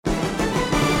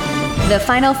The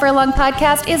Final Furlong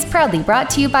podcast is proudly brought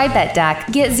to you by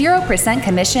BetDAC. Get 0%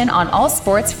 commission on all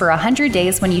sports for 100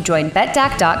 days when you join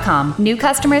BetDAC.com. New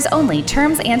customers only.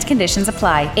 Terms and conditions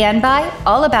apply. And by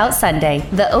All About Sunday,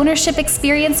 the ownership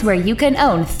experience where you can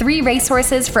own 3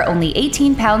 racehorses for only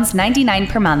 £18.99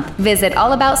 per month. Visit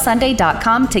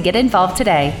allaboutsunday.com to get involved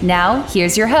today. Now,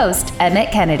 here's your host,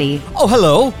 Emmett Kennedy. Oh,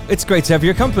 hello. It's great to have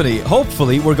your company.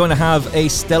 Hopefully, we're going to have a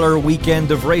stellar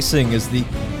weekend of racing as the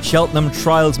Cheltenham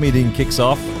Trials meeting kicks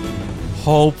off.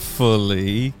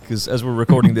 Hopefully, because as we're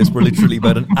recording this, we're literally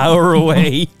about an hour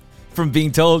away from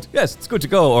being told, yes, it's good to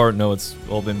go, or no, it's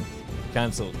all been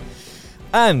cancelled.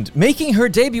 And making her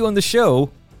debut on the show,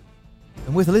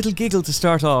 and with a little giggle to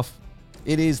start off,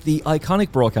 it is the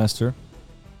iconic broadcaster,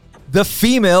 the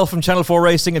female from Channel 4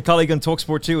 Racing and colleague on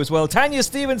TalkSport 2 as well, Tanya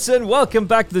Stevenson. Welcome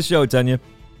back to the show, Tanya.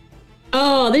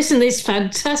 Oh, isn't this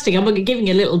fantastic? I'm giving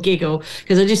a little giggle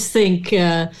because I just think,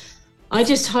 I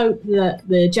just hope that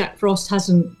the Jack Frost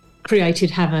hasn't created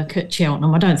havoc at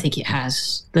Cheltenham. I don't think it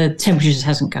has. The temperatures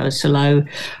hasn't gone so low,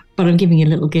 but I'm giving you a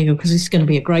little giggle because it's going to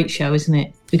be a great show, isn't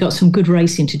it? We've got some good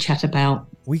racing to chat about.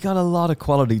 We got a lot of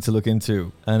quality to look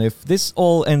into, and if this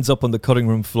all ends up on the cutting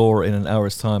room floor in an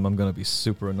hour's time, I'm going to be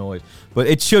super annoyed. But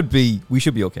we should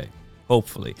be okay.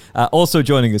 Hopefully. Also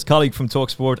joining us, colleague from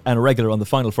TalkSport and a regular on the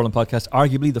Final Furlong podcast,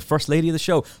 arguably the first lady of the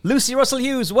show, Lucy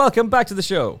Russell-Hughes. Welcome back to the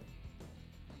show.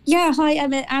 Yeah, hi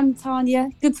Emmett and Tanya.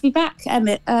 Good to be back,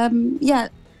 Emmett.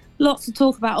 Lots to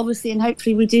talk about, obviously, and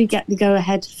hopefully we do get the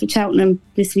go-ahead for Cheltenham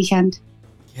this weekend.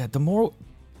 Yeah, the more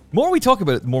we talk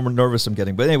about it, the more nervous I'm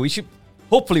getting. But anyway,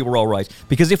 hopefully we're all right,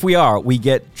 because if we are, we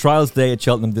get Trials Day at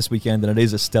Cheltenham this weekend, and it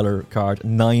is a stellar card,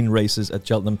 9 races at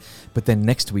Cheltenham. But then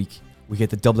next week, we get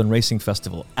the Dublin Racing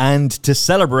Festival. And to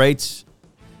celebrate,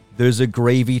 there's a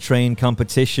gravy train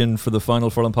competition for the Final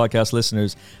Furlong podcast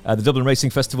listeners. The Dublin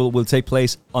Racing Festival will take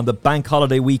place on the bank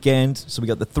holiday weekend. So we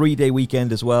got the 3-day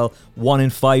weekend as well. 1 in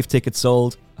 5 tickets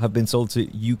have been sold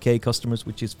to UK customers,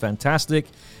 which is fantastic.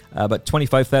 About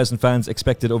 25,000 fans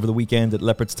expected over the weekend at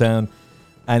Leopardstown.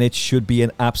 And it should be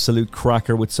an absolute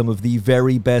cracker with some of the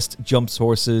very best jumps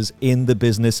horses in the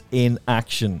business in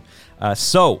action.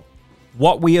 So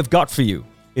what we have got for you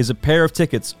is a pair of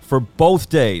tickets for both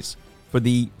days, for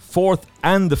the 4th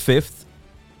and the 5th,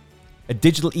 a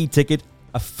digital e-ticket,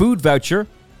 a food voucher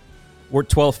worth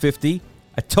 $12.50,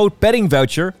 a tote betting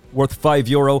voucher worth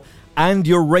 €5, and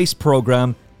your race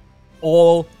program,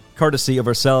 all courtesy of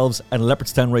ourselves and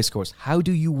Leopardstown Racecourse. How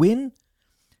do you win?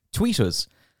 Tweet us,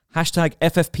 hashtag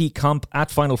FFPcomp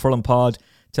at Final Furlong Pod.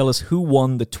 Tell us who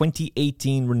won the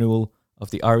 2018 renewal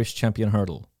of the Irish Champion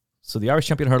Hurdle. So the Irish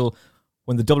Champion Hurdle,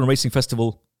 when the Dublin Racing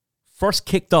Festival first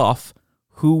kicked off,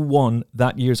 who won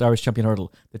that year's Irish Champion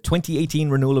Hurdle? The 2018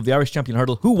 renewal of the Irish Champion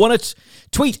Hurdle. Who won it?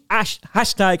 Tweet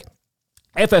hashtag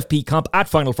FFPcomp at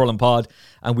Final Furlong Pod,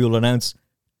 and we will announce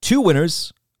 2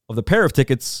 winners of the pair of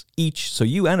tickets each. So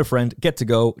you and a friend get to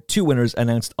go. 2 winners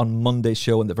announced on Monday's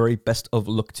show, and the very best of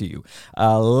luck to you.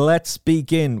 Let's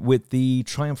begin with the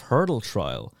Triumph Hurdle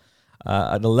trial.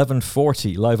 At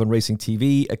 11:40 live on Racing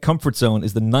TV. A Comfort Zone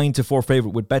is the 9-4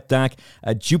 favourite with BetDAC.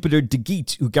 Jupiter de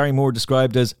Geet, who Gary Moore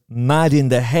described as mad in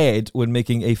the head when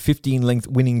making a 15-length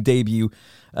winning debut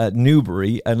at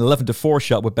Newbury. An 11-4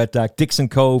 shot with BetDAC. Dixon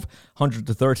Cove,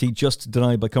 100-30, just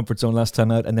denied by Comfort Zone last time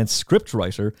out. And then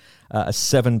Scriptwriter, a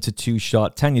 7-2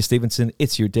 shot. Tanya Stevenson,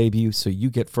 it's your debut, so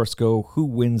you get first go. Who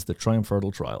wins the Triumph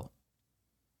Hurdle trial?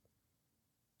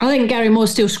 I think Gary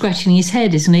Moore's still scratching his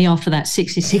head, isn't he, after that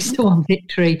 66-1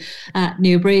 victory at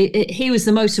Newbury. He was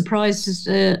the most surprised,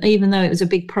 even though it was a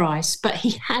big price. But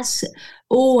he has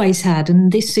always had,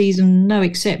 and this season no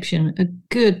exception, a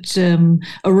good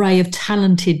array of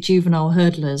talented juvenile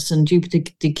hurdlers. And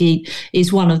Jupiter de Geet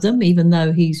is one of them, even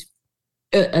though he's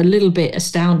a little bit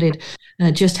astounded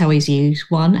just how he's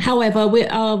won. However,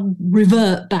 I'll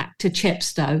revert back to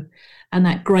Chepstow and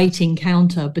that great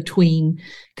encounter between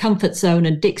Comfort Zone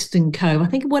and Dixon Cove. I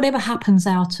think whatever happens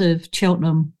out of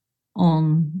Cheltenham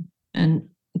on and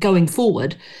going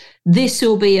forward, this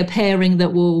will be a pairing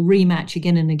that will rematch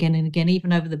again and again and again,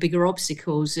 even over the bigger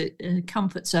obstacles.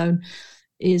 Comfort Zone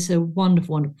is a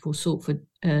wonderful, wonderful sort for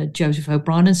Joseph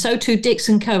O'Brien, and so too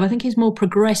Dixon Cove. I think he's more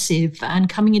progressive, and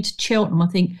coming into Cheltenham, I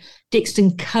think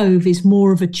Dixon Cove is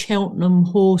more of a Cheltenham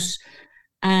horse.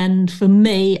 And for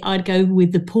me, I'd go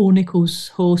with the Paul Nicholls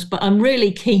horse. But I'm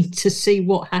really keen to see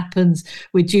what happens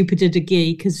with Jupiter de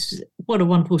Geet, because what a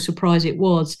wonderful surprise it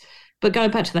was. But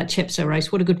going back to that Chepstow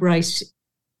race, what a good race.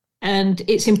 And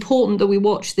it's important that we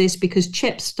watch this because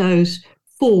Chepstow's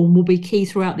form will be key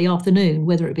throughout the afternoon,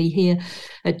 whether it be here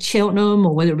at Cheltenham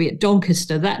or whether it be at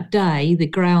Doncaster. That day, the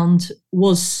ground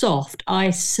was soft.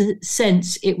 I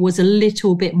sense it was a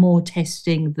little bit more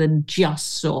testing than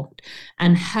just soft,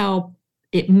 and how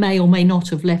it may or may not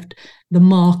have left the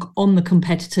mark on the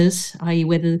competitors, i.e.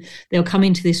 whether they'll come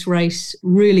into this race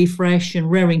really fresh and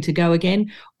raring to go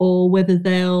again, or whether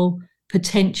they'll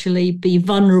potentially be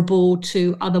vulnerable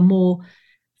to other more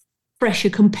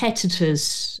fresher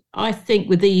competitors. I think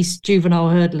with these juvenile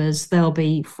hurdlers, they'll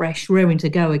be fresh, raring to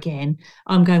go again.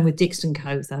 I'm going with Dixon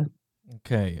Cove, though.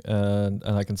 Okay, and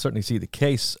I can certainly see the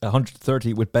case.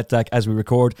 130 with BetDAC as we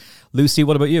record. Lucy,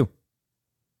 what about you?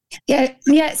 Yeah,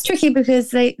 it's tricky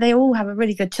because they all have a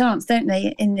really good chance, don't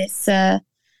they, in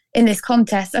this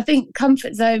contest. I think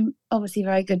Comfort Zone, obviously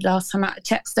very good last time out of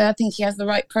Chester. I think he has the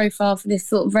right profile for this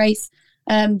sort of race.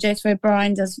 Joseph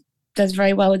O'Brien does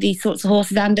very well with these sorts of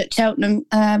horses, and at Cheltenham.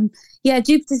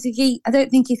 Jupiter Seguin, I don't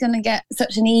think he's going to get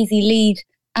such an easy lead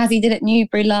as he did at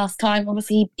Newbury last time.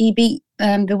 Obviously, he beat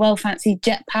the well-fancied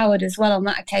Jet Powered as well on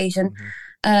that occasion.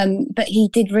 But he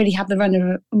did really have the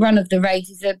run of the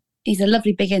race. He's a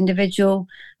lovely big individual.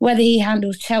 Whether he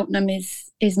handles Cheltenham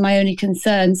is my only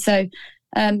concern. So,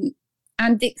 and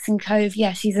Dixon Cove,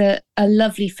 she's a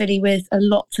lovely filly with a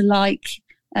lot to like.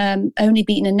 Only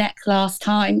beaten a neck last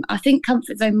time. I think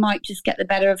Comfort Zone might just get the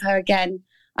better of her again.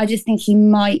 I just think he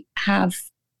might have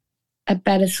a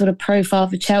better sort of profile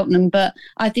for Cheltenham, but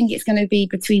I think it's going to be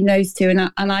between those two,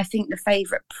 and I think the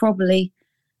favourite probably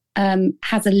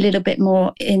has a little bit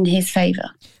more in his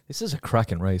favour. This is a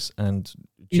cracking race, and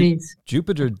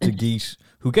Jupiter De Geet,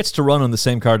 who gets to run on the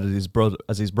same card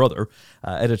as his brother,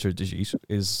 Editor De Geet,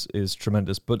 is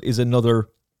tremendous, but is another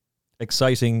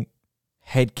exciting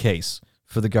head case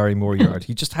for the Gary Moore yard.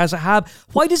 He just has a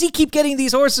Why does he keep getting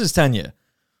these horses, Tanya?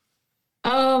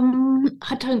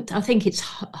 I think it's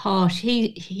harsh.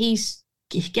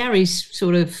 Gary's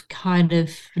sort of kind of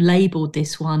labelled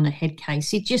this one a head case.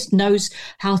 He just knows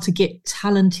how to get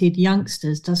talented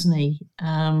youngsters, doesn't he?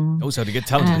 Knows how to get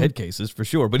talented head cases, for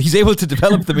sure, but he's able to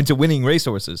develop them into winning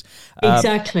racehorses.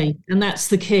 Exactly, and that's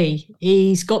the key.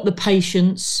 He's got the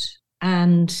patience,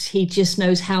 and he just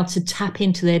knows how to tap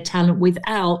into their talent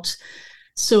without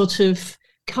sort of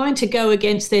kind of go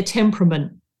against their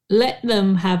temperament. Let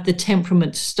them have the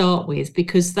temperament to start with,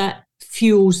 because that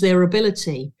fuels their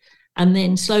ability. And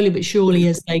then slowly but surely,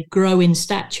 as they grow in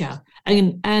stature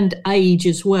and age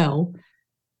as well,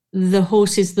 the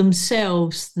horses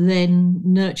themselves then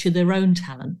nurture their own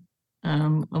talent.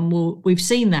 And we've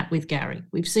seen that with Gary.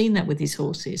 We've seen that with his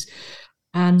horses.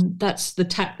 And that's the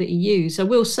tack that he used. I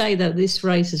will say that this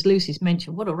race, as Lucy's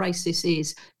mentioned, what a race this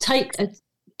is.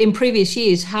 In previous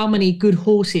years, how many good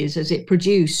horses has it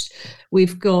produced?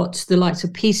 We've got the likes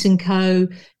of Peace & Co.,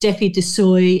 Defi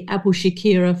Desoy, Abu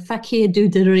Shakira, Fakir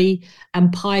Dudari,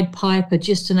 and Pied Piper,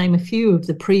 just to name a few of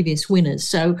the previous winners.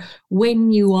 So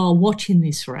when you are watching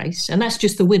this race, and that's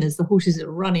just the winners, the horses that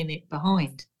are running it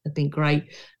behind have been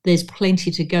great. There's plenty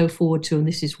to go forward to, and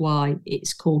this is why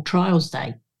it's called Trials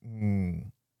Day.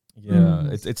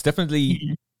 It's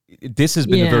definitely... This has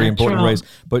been a very important race,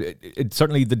 but it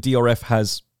certainly the DRF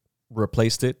has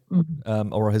replaced it,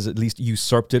 or has at least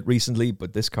usurped it recently.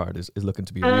 But this card is looking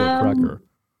to be a real cracker.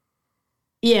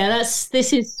 Yeah,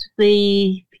 this is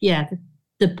the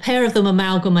pair of them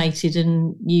amalgamated,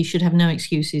 and you should have no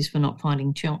excuses for not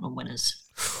finding Cheltenham winners.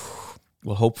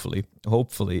 Well, hopefully.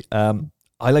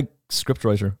 I like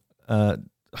scriptwriter. I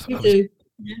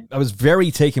was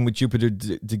very taken with Jupiter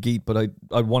De Geet, but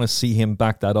I want to see him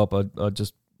back that up. I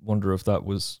just wonder if that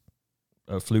was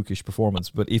a flukish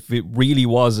performance. But if it really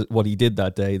was what he did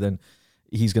that day, then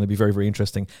he's going to be very, very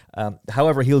interesting.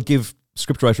 However, he'll give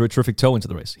scriptwriter a terrific toe into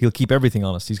the race. He'll keep everything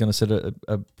honest. He's going to set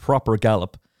a proper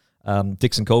gallop.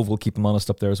 Dixon Cove will keep him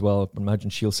honest up there as well. I imagine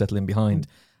she'll settle in behind.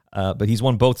 But he's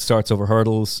won both starts over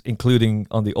hurdles, including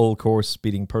on the old course,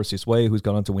 beating Perseus Way, who's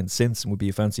gone on to win since and would be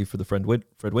a fancy for the Fred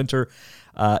Winter.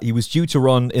 He was due to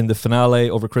run in the finale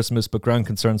over Christmas, but ground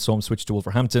concerns saw him switch to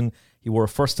Wolverhampton. He wore a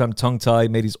first-time tongue tie,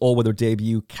 made his all-weather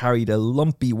debut, carried a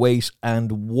lumpy weight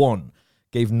and won.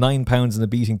 Gave £9 in a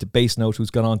beating to Base Note, who's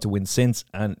gone on to win since,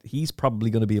 and he's probably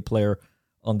going to be a player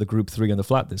on the Group 3 on the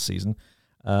flat this season.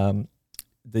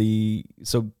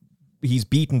 He's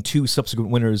beaten two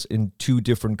subsequent winners in two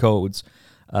different codes.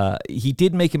 He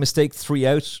did make a mistake 3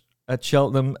 out at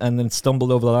Cheltenham and then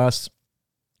stumbled over the last.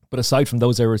 But aside from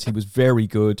those errors, he was very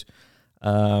good.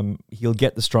 He'll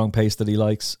get the strong pace that he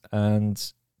likes,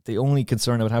 and the only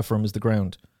concern I would have for him is the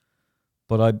ground.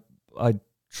 But I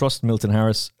trust Milton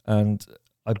Harris, and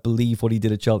I believe what he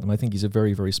did at Cheltenham. I think he's a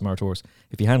very, very smart horse.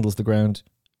 If he handles the ground,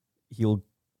 he'll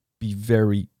be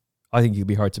very I think he'll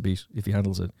be hard to beat if he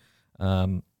handles it.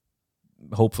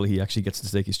 Hopefully he actually gets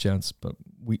to take his chance, but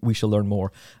we shall learn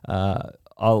more.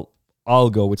 I'll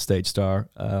go with Stage Star.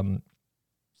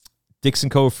 Dixon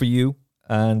Cove for you,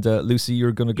 and Lucy,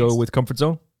 you're going to go with Comfort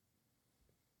Zone?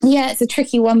 Yeah, it's a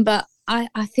tricky one, but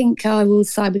I think I will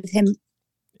side with him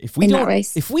that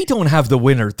race. If we don't have the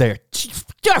winner there,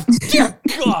 dear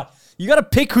God, you got to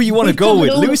pick who you want to go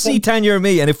with, Lucy, Tanya, or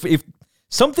me. And if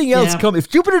something else comes, if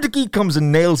Jupiter the Geek comes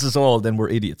and nails us all, then we're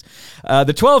idiots.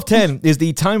 The 12:10 is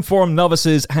the Timeform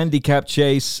Novices Handicap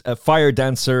Chase. Fire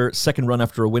Dancer, second run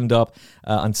after a wind-up,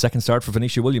 and second start for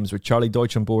Venetia Williams, with Charlie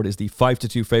Deutsch on board, is the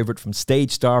 5-2 favourite from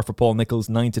Stage Star for Paul Nichols,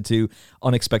 9-2.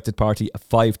 Unexpected Party, a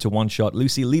 5-1 shot.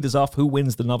 Lucy, lead us off. Who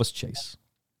wins the Novice Chase?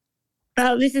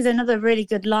 This is another really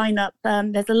good lineup.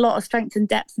 There's a lot of strength and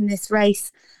depth in this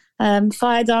race.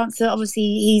 Fire Dancer, obviously,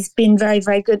 he's been very,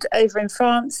 very good over in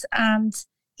France, and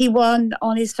he won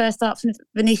on his first start from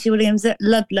Venetia Williams at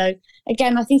Ludlow.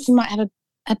 Again, I think he might have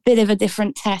a bit of a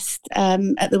different test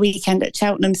at the weekend at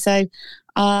Cheltenham, so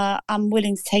I'm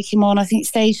willing to take him on. I think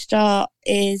Stage Star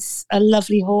is a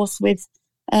lovely horse with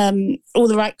all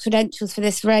the right credentials for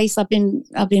this race. I've been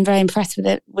very impressed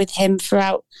with him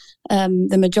throughout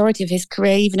the majority of his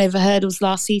career. Even over hurdles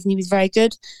last season, he was very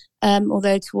good.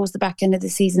 Although towards the back end of the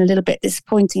season, a little bit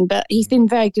disappointing. But he's been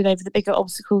very good over the bigger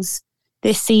obstacles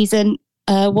this season.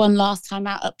 Won last time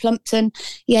out at Plumpton.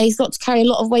 Yeah, he's got to carry a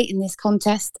lot of weight in this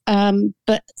contest.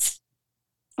 But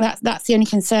that's the only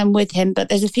concern with him. But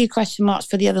there's a few question marks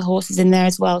for the other horses in there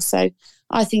as well. So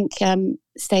I think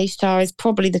Stage Star is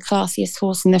probably the classiest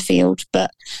horse in the field.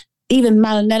 But even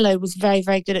Malinello was very,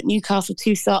 very good at Newcastle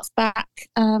 2 starts back.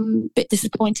 Bit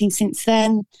disappointing since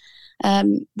then.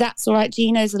 That's all right.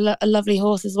 Gino's a lovely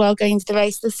horse as well going into the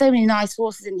race. There's so many nice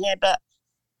horses in here, but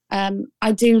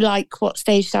I do like what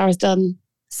Stage Star has done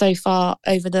so far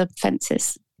over the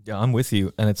fences. Yeah, I'm with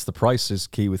you, and it's the price is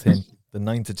key with him. The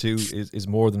 9-2 is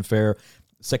more than fair.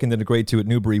 Second in a Grade 2 at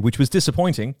Newbury, which was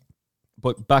disappointing,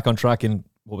 but back on track in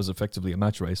what was effectively a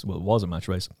match race. Well, it was a match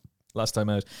race last time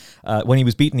out. When he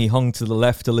was beaten, he hung to the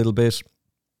left a little bit,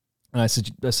 and I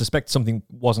suspect something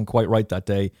wasn't quite right that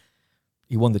day.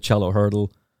 He won the Cello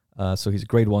Hurdle, so he's a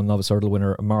Grade 1 novice hurdle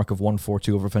winner, a mark of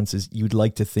 1:42 over fences. You'd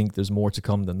like to think there's more to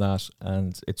come than that,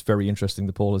 and it's very interesting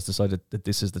the poll has decided that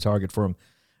this is the target for him,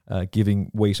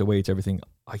 giving weight away to everything.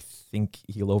 I think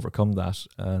he'll overcome that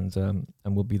and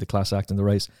will be the class act in the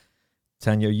race.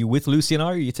 Tanya, are you with Lucy and I,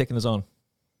 or are you taking us on?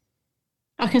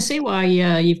 I can see why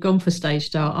you've gone for Stage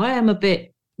Star. I am a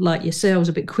bit like yourselves,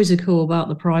 a bit quizzical about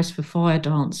the price for Fire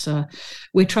Dancer.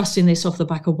 We're trusting this off the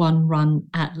back of one run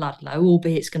at Ludlow,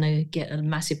 albeit it's going to get a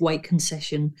massive weight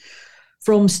concession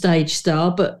from Stage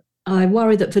Star. But I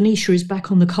worry that Venetia is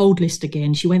back on the cold list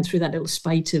again. She went through that little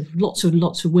spate of lots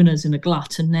of winners in a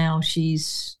glut, and now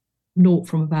she's naught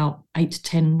from about 8 to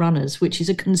 10 runners, which is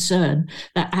a concern.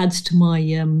 That adds to my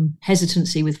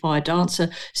hesitancy with Fire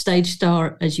Dancer. Stage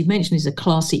Star, as you mentioned, is a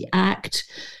classy act.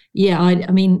 Yeah,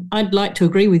 I mean, I'd like to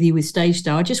agree with you with Stage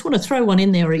Star. I just want to throw one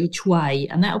in there each way,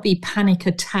 and that'll be Panic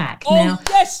Attack. Oh, now,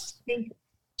 yes!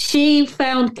 She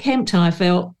found Kempton, I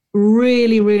felt,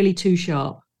 really, really too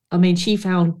sharp. I mean, she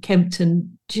found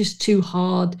Kempton just too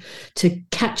hard to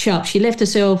catch up. She left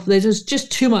herself, there was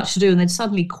just too much to do, and then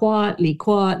suddenly, quietly,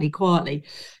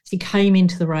 she came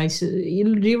into the race.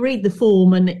 You read the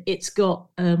form, and it's got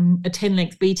a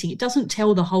 10-length beating. It doesn't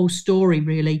tell the whole story,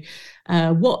 really.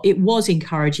 What it was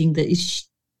encouraging that is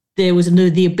there was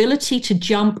the ability to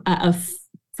jump at a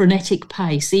frenetic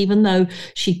pace, even though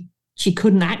she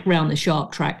couldn't act round the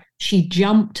sharp track. She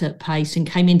jumped at pace and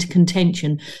came into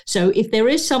contention. So if there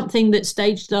is something that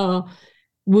Stage Star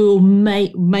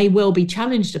may well be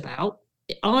challenged about,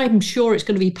 I'm sure it's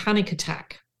going to be Panic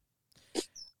Attack.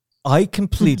 I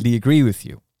completely agree with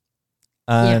you.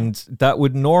 And that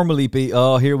would normally be,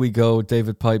 here we go,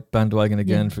 David Pipe bandwagon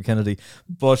again for Kennedy.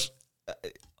 But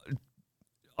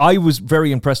I was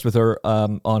very impressed with her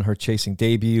on her chasing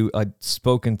debut. I'd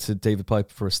spoken to David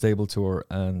Pipe for a stable tour,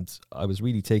 and I was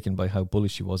really taken by how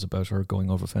bullish she was about her going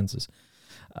over fences.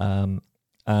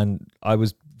 And I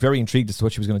was very intrigued as to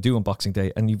what she was going to do on Boxing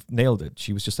Day, and you've nailed it.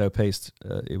 She was just outpaced.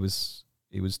 It was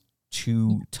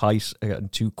too tight and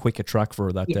too quick a track for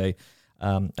her that day,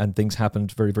 and things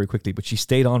happened very, very quickly. But she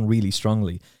stayed on really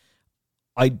strongly.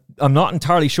 I'm not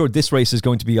entirely sure this race is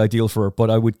going to be ideal for her, but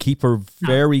I would keep her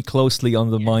very closely on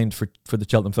the mind for the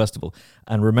Cheltenham Festival.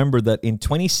 And remember that in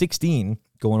 2016,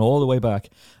 going all the way back,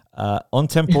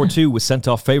 Untempor 2 was sent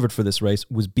off favourite for this race,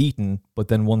 was beaten, but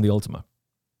then won the Ultima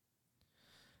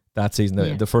that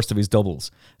season, the first of his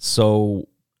doubles. So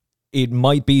it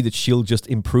might be that she'll just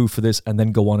improve for this and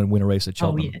then go on and win a race at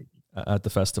Cheltenham at the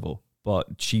festival. but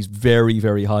she's very,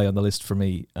 very high on the list for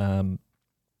me.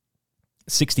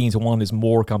 16-1 is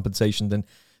more compensation than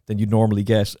you'd normally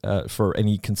get for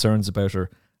any concerns about her.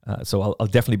 So I'll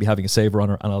definitely be having a saver on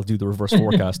her, and I'll do the reverse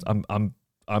forecast.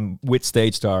 I'm with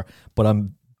Stage Star, but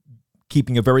I'm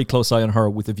keeping a very close eye on her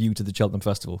with a view to the Cheltenham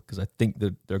Festival, because I think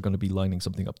that they're going to be lining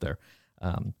something up there.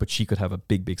 But she could have a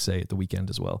big say at the weekend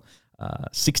as well.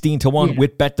 16-1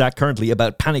 with BetDAC currently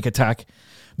about Panic Attack.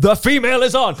 The female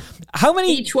is on. How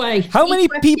many each way? How many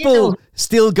people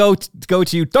still go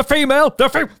to you? The female.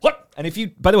 What? And if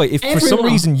you, by the way, if for some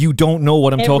reason you don't know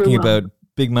what I'm talking about,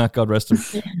 Big Mac, God rest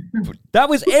him. That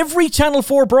was every Channel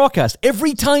 4 broadcast.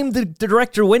 Every time the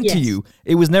director went to you,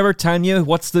 it was never Tanya.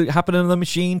 What's happening on the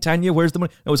machine? Tanya, where's the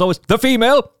money? It was always the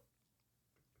female.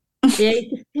 Yeah,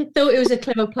 I thought it was a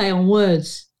clever play on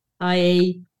words.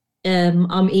 I'm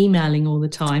emailing all the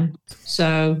time,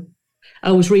 so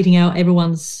I was reading out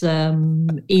everyone's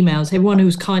emails, everyone who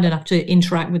was kind enough to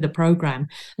interact with the programme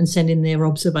and send in their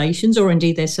observations or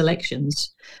indeed their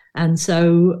selections. And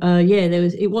so,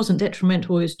 it wasn't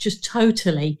detrimental. It was just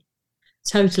totally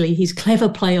his clever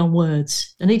play on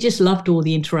words. And he just loved all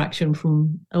the interaction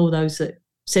from all those that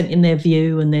sent in their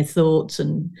view and their thoughts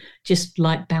and just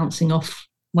like bouncing off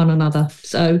one another.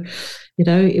 So,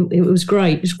 it was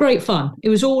great. It was great fun. It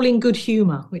was all in good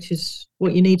humour, which is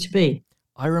what you need to be.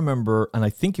 I remember, and I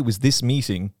think it was this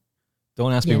meeting,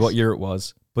 don't ask me what year it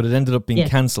was, but it ended up being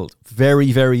cancelled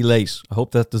very, very late. I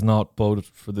hope that does not bode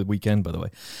for the weekend, by the way.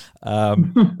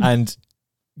 And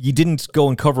you didn't go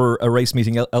and cover a race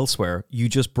meeting elsewhere. You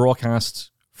just broadcast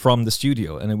from the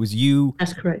studio. And it was you,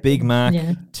 that's correct, Big Mac,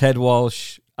 Ted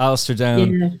Walsh, Alistair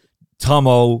Down,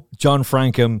 Tomo, John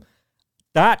Frankham.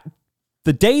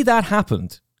 The day that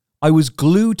happened, I was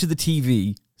glued to the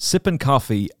TV, sipping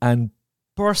coffee and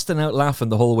bursting out laughing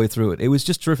the whole way through it. It was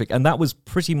just terrific. And that was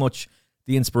pretty much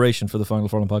the inspiration for the Final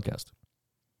Furlong podcast.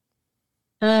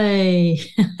 Hey.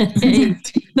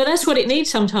 But that's what it needs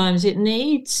sometimes.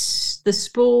 The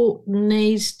sport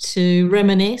needs to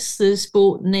reminisce. The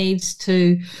sport needs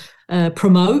to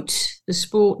promote. The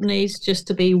sport needs just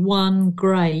to be one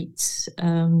great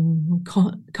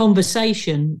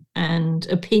conversation and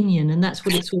opinion. And that's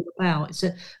what it's all about. It's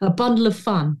a bundle of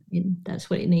fun. That's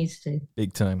what it needs to.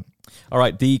 Big time. All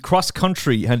right, the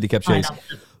cross-country handicap chase.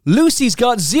 Lucy's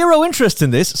got zero interest in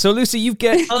this, so Lucy, you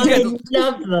get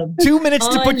love them. 2 minutes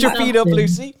to put your feet up,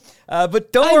 Lucy.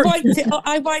 But don't worry.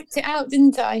 I wiped it out,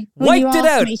 didn't I? Wiped it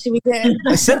out.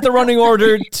 I sent the running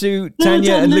order to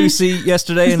Tanya and Lucy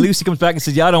yesterday, and Lucy comes back and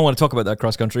says, "Yeah, I don't want to talk about that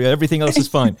cross country. Everything else is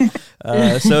fine."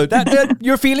 So that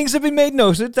your feelings have been made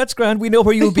noted. That's grand. We know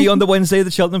where you'll be on the Wednesday of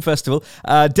the Cheltenham Festival.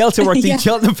 Delta Work, the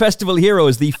Cheltenham Festival hero,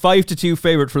 is the 5-2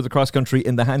 favourite for the cross country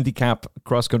in the handicap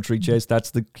cross country chase.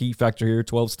 That's the key factor here.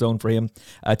 12 stone for him,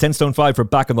 10 stone 5 for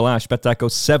Back on the Lash. Bet that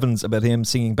goes 7s about him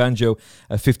singing banjo,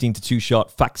 15-2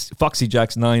 shot. Foxy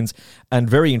Jacks 9s, and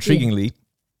very intriguingly,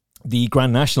 the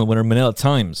Grand National winner Manila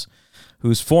Times,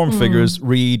 whose form figures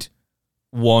read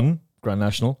 1 Grand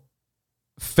National,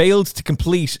 failed to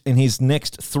complete in his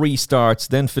next 3 starts,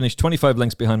 then finished 25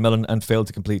 lengths behind Mellon and failed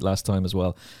to complete last time as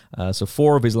well. So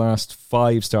 4 of his last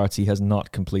 5 starts he has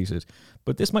not completed.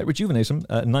 But this might rejuvenate him.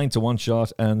 9-1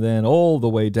 shot, and then all the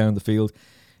way down the field,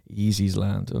 Easy's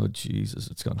Land. Oh, Jesus,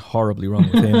 it's gone horribly wrong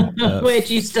with him. Where'd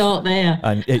you start there?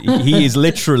 And he is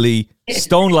literally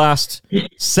stone last,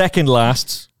 second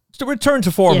last, to return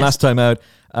to form last time out,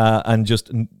 and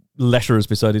just letters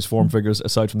beside his form figures.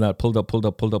 Aside from that, pulled up.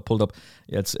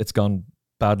 Yeah, it's gone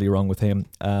badly wrong with him.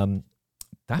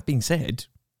 That being said,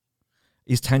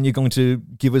 is Tanya going to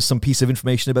give us some piece of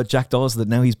information about Jack Dawes, that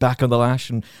now he's back on the lash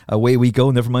and away we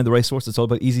go, never mind the racehorse, it's all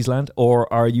about Easy's Land?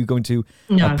 Or are you going to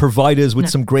provide us with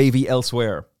some gravy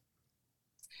elsewhere?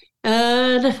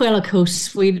 Well, of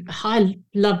course, I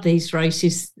love these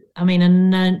races. I mean,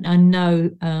 I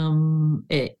know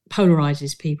it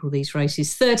polarises people, these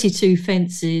races. 32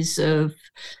 fences of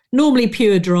normally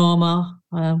pure drama.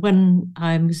 When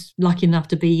I was lucky enough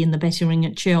to be in the betting ring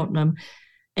at Cheltenham,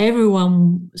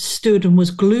 everyone stood and was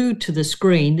glued to the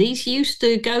screen. These used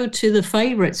to go to the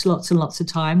favourites lots and lots of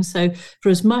times. So for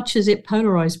as much as it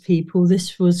polarised people,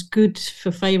 this was good for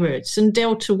favourites. And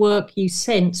Delta Work, you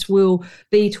sense, will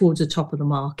be towards the top of the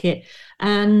market.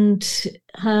 And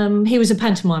he was a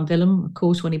pantomime villain, of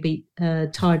course, when he beat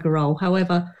Tiger Roll.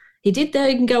 However, he did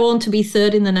then go on to be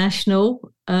 3rd in the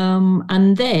National.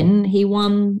 And then he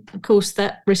won, of course,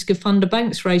 that Risk of Thunder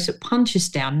Banks race at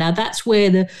Punchestown. Now, that's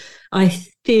where I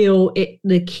feel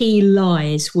the key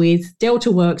lies with Delta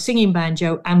Work, Singing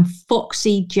Banjo, and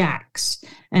Foxy Jacks.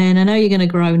 And I know you're going to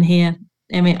groan here.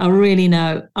 I mean, I really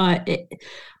know.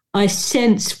 I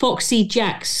sense Foxy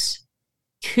Jacks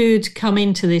could come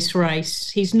into this race.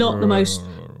 He's not the most,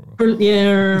 he's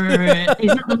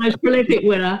not the most prolific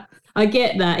winner. I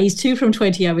get that. He's 2 from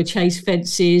 20 over chase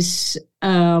fences.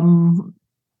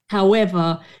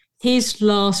 However, his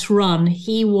last run,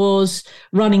 he was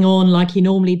running on like he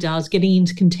normally does, getting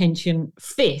into contention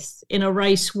 5th in a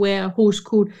race where a horse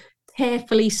called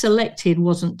Carefully Selected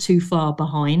wasn't too far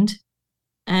behind.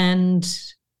 And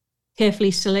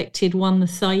Carefully Selected won the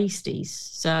Thaisties.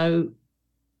 So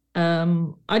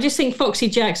I just think Foxy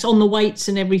Jack's on the weights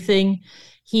and everything.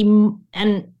 He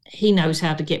knows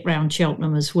how to get round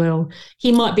Cheltenham as well.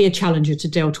 He might be a challenger to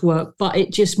Delta Work, but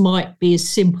it just might be as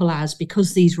simple as,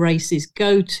 because these races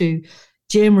go to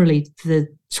generally the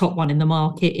top one in the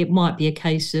market, it might be a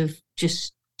case of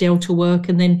just Delta Work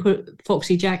and then put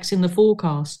Foxy Jacks in the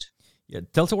forecast. Yeah,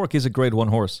 Delta Work is a Grade 1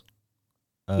 horse.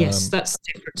 Yes, that's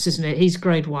the difference, isn't it? He's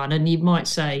Grade 1, and you might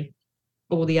say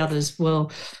all the others,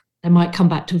 well, they might come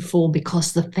back to form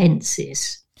because the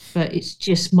fences. But it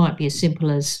just might be as simple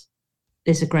as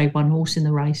there's a Grade 1 horse in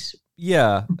the race.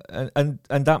 Yeah, and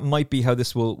that might be how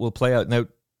this will play out. Now,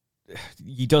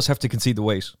 he does have to concede the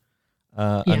weight,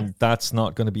 and that's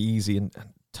not going to be easy. And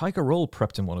Tiger Roll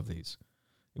prepped in one of these.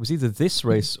 It was either this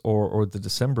race or the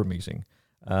December meeting.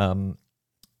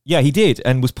 Yeah, he did,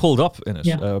 and was pulled up in it.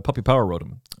 Yeah. Puppy Power rode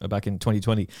him back in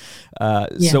 2020.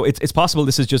 So it's possible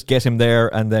this is just get him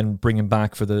there and then bring him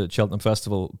back for the Cheltenham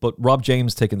Festival. But Rob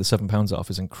James taking the £7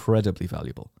 off is incredibly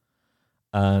valuable.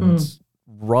 And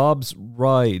Rob's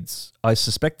rides, I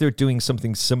suspect they're doing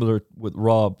something similar with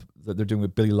Rob that they're doing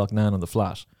with Billy Loughnane on the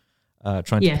flat,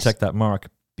 trying to protect that mark,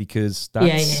 because that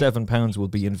 £7 will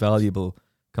be invaluable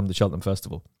come the Cheltenham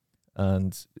Festival.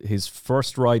 And his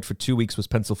first ride for 2 weeks was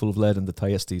Pencil Full of Lead in the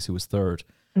Thaisties, who was third.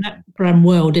 And that ran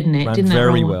well, didn't it? Ran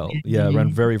very well. Yeah, ran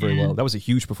very, very well. That was a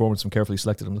huge performance from Carefully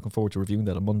Selected. I'm looking forward to reviewing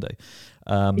that on Monday.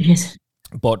 Yes.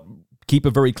 But keep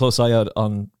a very close eye out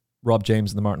on Rob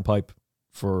James and the Martin Pipe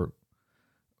for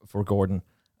Gordon.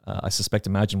 I suspect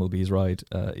Imagine will be his ride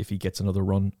if he gets another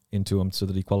run into him so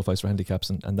that he qualifies for handicaps,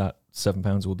 and that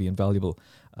 £7 will be invaluable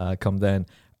come then.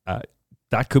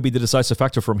 That could be the decisive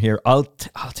factor from here. I'll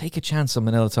take a chance on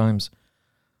Manila Times,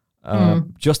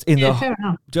 just in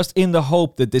the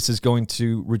hope that this is going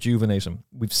to rejuvenate him.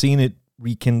 We've seen it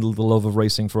rekindle the love of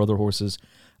racing for other horses,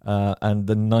 and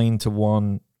the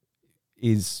 9-1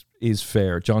 is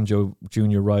fair. John Joe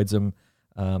Jr. rides him.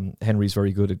 Henry's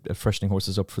very good at freshening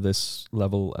horses up for this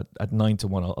level. At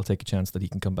 9-1, I'll take a chance that he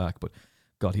can come back. But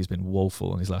God, he's been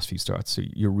woeful in his last few starts. So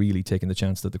you're really taking the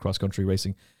chance that the cross-country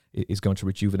racing is going to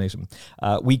rejuvenate him.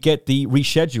 We get the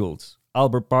rescheduled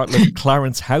Albert Bartlett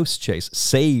Clarence House chase,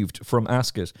 saved from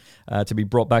Ascot, to be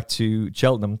brought back to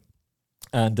Cheltenham.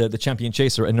 And the champion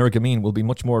chaser, Energamine, will be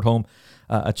much more at home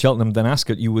at Cheltenham than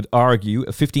Ascot, you would argue.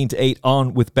 A 15-8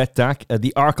 on with Betdac.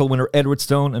 The Arkle winner,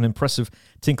 Edwardstone, an impressive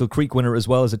Tinkle Creek winner, as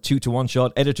well as a 2-1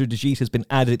 shot. Editor de Gite has been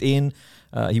added in.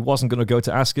 He wasn't going to go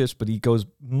to Ascot, but he goes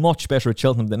much better at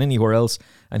Cheltenham than anywhere else,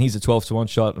 and he's a 12-1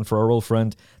 shot. And for our old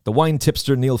friend, the wine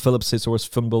tipster, Neil Phillips, his horse,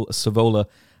 Fumble Savola,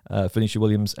 Venetia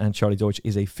Williams and Charlie Deutsch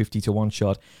is a 50-1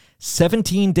 shot.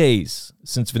 17 days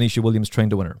since Venetia Williams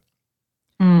trained a winner.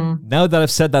 Now that I've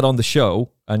said that on the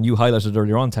show, and you highlighted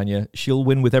earlier on, Tanya, she'll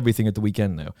win with everything at the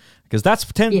weekend now. Because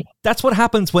that's what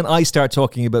happens when I start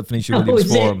talking about Venetia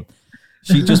Williams' form.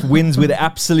 She just wins with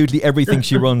absolutely everything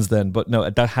she runs then. But no,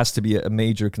 that has to be a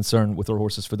major concern with her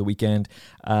horses for the weekend.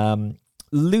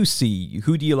 Lucy,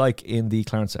 who do you like in the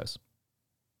Clarence House?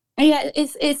 Yeah,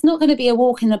 it's not going to be a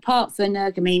walk in the park for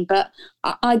Energamine, but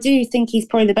I do think he's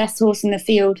probably the best horse in the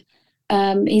field.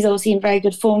 He's obviously in very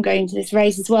good form going into this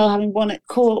race as well, having won at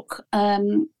Cork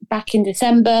back in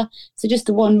December. So just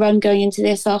the one run going into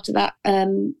this after that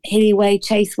Hilly Way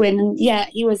chase win. And yeah,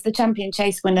 he was the champion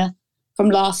chase winner from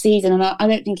last season. And I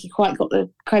don't think he quite got the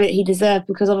credit he deserved,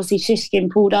 because obviously Shishkin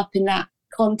pulled up in that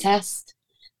contest.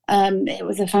 It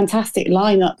was a fantastic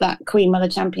lineup, that Queen Mother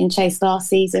champion chase last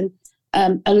season.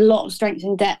 A lot of strength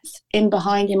and depth in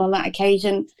behind him on that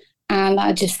occasion. And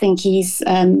I just think he's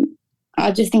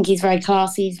very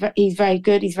classy. He's very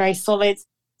good. He's very solid.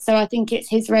 So I think it's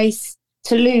his race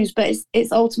to lose, but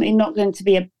it's ultimately not going to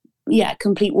be a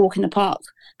complete walk in the park,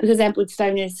 because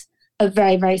Edwardstone is a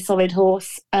very, very solid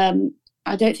horse.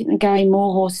 I don't think the Gary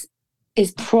Moore horse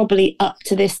is probably up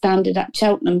to this standard at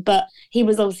Cheltenham, but he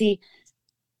was obviously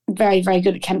very, very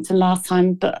good at Kempton last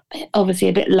time, but obviously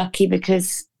a bit lucky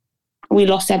because we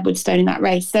lost Edwardstone in that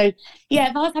race. So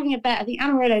yeah, if I was having a bet, I think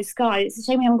Amarillo Sky, it's a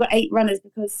shame we haven't got 8 runners,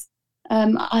 because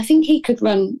I think he could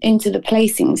run into the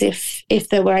placings if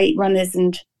there were 8 runners,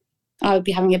 and I would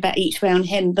be having a bet each way on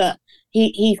him. But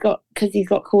he's got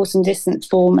course and distance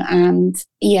form, and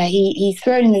yeah, he's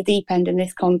thrown in the deep end in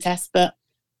this contest. But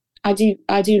I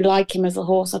do like him as a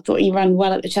horse. I thought he ran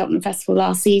well at the Cheltenham Festival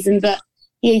last season, but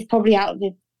he's probably out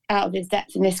of his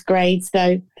depth in this grade.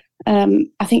 So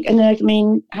I think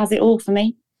Energumene has it all for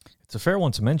me. It's a fair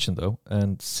one to mention, though,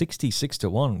 and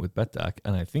 66-1 with Betdaq,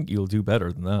 and I think you'll do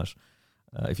better than that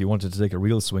if you wanted to take a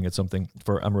real swing at something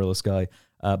for Amarillo Sky.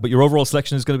 But your overall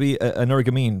selection is going to be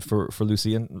Energumene for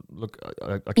Lucy, and look,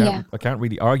 I can't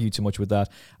really argue too much with that.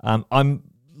 I'm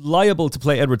liable to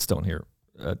play Edwardstone here,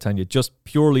 Tanya, just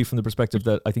purely from the perspective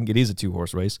that I think it is a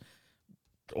 2-horse race.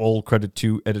 All credit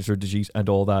to Editor Digit and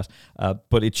all that,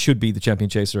 but it should be the Champion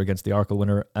Chaser against the Arkle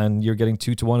winner, and you're getting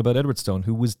 2-1 about Edwardstone,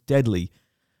 who was deadly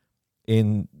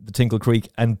in the Tinkle Creek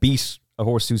and beat a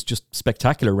horse who's just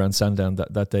spectacular around Sandown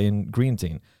that day in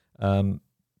Greentine.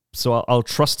 So I'll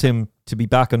trust him to be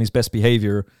back on his best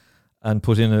behaviour and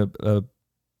put in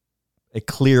a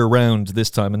clear round this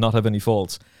time and not have any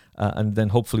faults. And then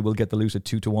hopefully we'll get the loot at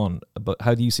 2-1. But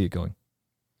how do you see it going?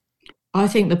 I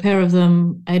think the pair of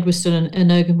them, Edwardstone and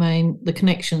Energumene, the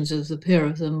connections of the pair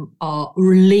of them are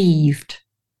relieved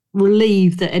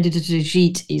that Editor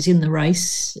Digit is in the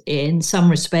race in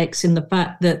some respects, in the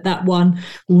fact that one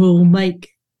will make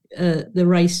the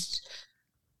race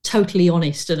totally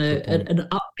honest and an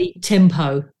upbeat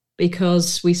tempo,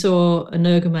 because we saw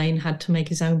Energumene had to make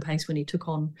his own pace when he took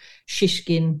on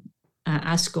Shishkin at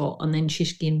Ascot, and then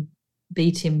Shishkin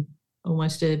beat him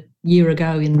almost a year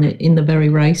ago in the very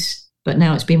race, but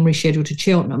now it's been rescheduled to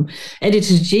Cheltenham.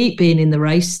 Editor Digit being in the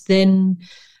race then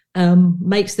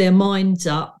makes their minds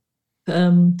up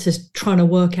to trying to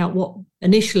work out what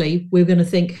initially we were going to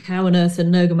think, how on earth are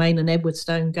Energumene and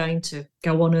Edwardstone going to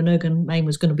go on, and Energumene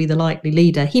was going to be the likely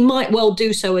leader. He might well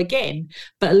do so again,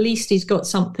 but at least he's got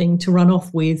something to run off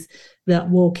with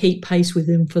that will keep pace with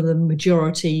him for the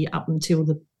majority up until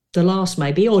the last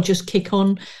maybe, or just kick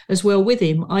on as well with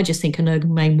him. I just think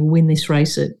Energumene will win this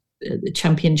race at the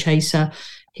Champion Chaser.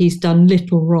 He's done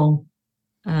little wrong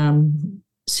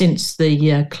since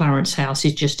the Clarence House.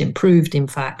 He's just improved, in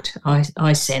fact,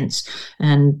 I sense.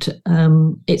 And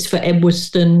it's for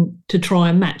Edwardstone to try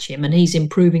and match him, and he's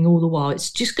improving all the while.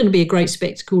 It's just going to be a great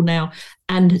spectacle now,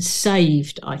 and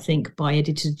saved, I think, by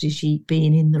Editor Digit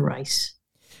being in the race.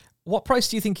 What price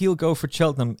do you think he'll go for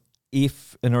Cheltenham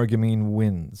if Energumene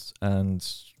wins? And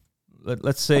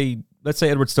let's say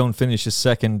Edwardstone finishes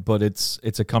second, but it's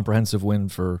a comprehensive win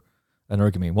for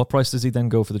Energumene. What price does he then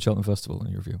go for the Cheltenham Festival,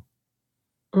 in your view?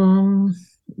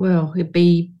 Well, it'd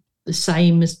be the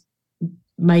same as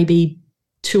maybe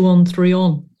 2 on, 3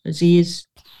 on as he is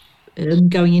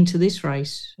going into this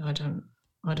race. I don't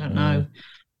know.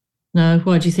 No,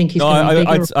 why do you think he's going to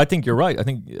be bigger? I think you're right. I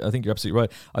think you're absolutely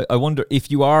right. I wonder if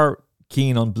you are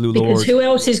keen on Blue Lord. Because who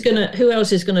else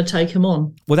is gonna take him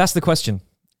on? Well, that's the question.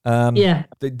 Yeah.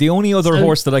 The only other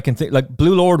horse that I can think, like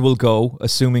Blue Lord will go,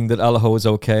 assuming that Allaho is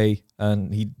okay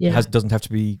and he doesn't have to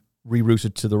be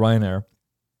rerouted to the Ryanair.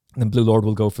 And then Blue Lord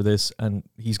will go for this, and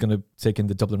he's going to take in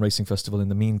the Dublin Racing Festival in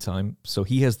the meantime. So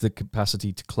he has the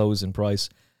capacity to close in price.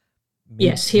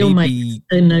 Yes, he'll make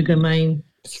Energumene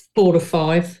 4 to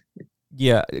 5.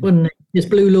 Yeah. Wouldn't it? Because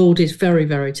Blue Lord is very,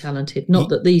 very talented. Not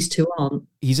that these two aren't.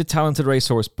 He's a talented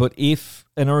racehorse, but if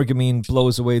Energumene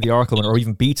blows away the Arkle winner, or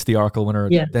even beats the Arkle winner,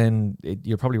 then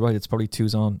you're probably right. It's probably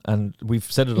 2's on. And we've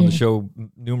said it on the show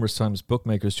numerous times.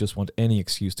 Bookmakers just want any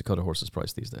excuse to cut a horse's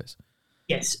price these days.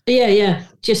 Yes. Yeah.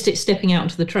 Just it's stepping out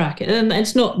onto the track. And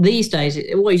it's not these days.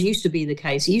 It always used to be the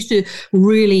case. It used to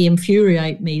really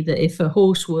infuriate me that if a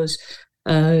horse was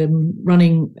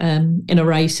running in a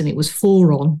race and it was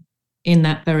 4 on in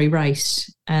that very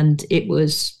race, and it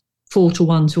was 4 to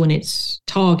 1 to win its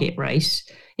target race,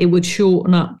 it would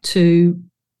shorten up to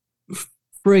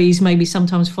freeze, maybe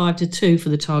sometimes 5 to 2 for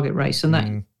the target race. And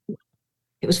that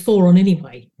it was 4 on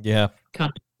anyway. Yeah.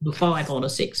 Kind of 5 on or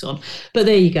 6 on. But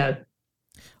there you go.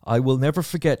 I will never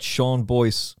forget Sean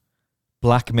Boyce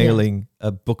blackmailing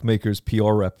a bookmaker's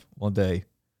PR rep one day.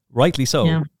 Rightly so.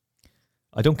 Yeah.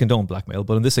 I don't condone blackmail,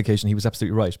 but on this occasion he was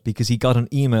absolutely right, because he got an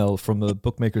email from a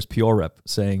bookmaker's PR rep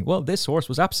saying, well, this horse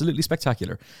was absolutely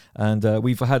spectacular, and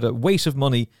we've had a weight of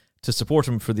money to support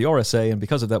him for the RSA, and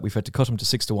because of that we've had to cut him to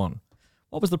 6 to 1.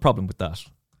 What was the problem with that?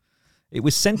 It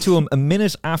was sent to him 5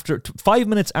 minutes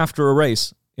after a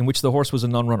race in which the horse was a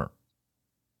non-runner.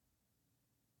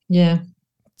 Yeah.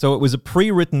 So it was a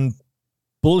pre-written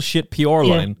bullshit PR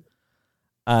line.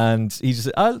 And he just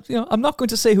said, I'm not going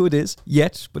to say who it is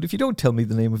yet, but if you don't tell me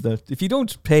the name of that, if you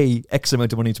don't pay X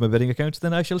amount of money to my betting account,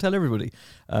 then I shall tell everybody.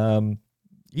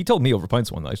 He told me over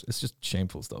pints one night. It's just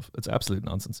shameful stuff. It's absolute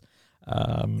nonsense.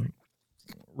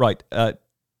 Right.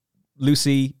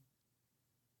 Lucy,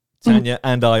 Tanya,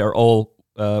 and I are all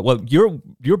Well,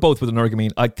 you're both with an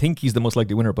argument. I think he's the most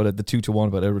likely winner, but at the 2-1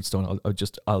 about Edwardstone,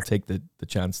 I'll take the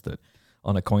chance that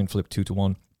on a coin flip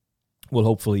 2-1 will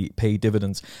hopefully pay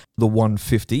dividends. The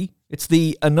 150. It's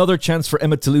another chance for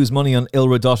Emmett to lose money on Il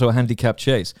Rodotto handicap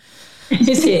chase.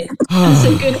 Is it? That's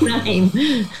a good name.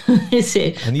 Is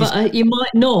it? But you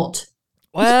might not.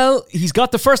 Well, he's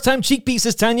got the first time cheek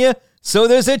pieces, Tanya. So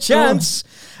there's a chance.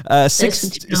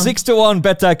 6-1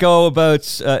 Bet.go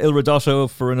about Il Rodotto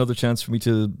for another chance for me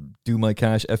to do my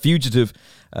cash. A Fugitive,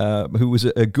 who was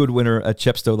a good winner at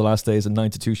Chepstow the last day, is a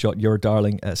 9-2 shot. Your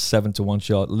Darling, a 7-1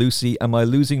 shot. Lucy, am I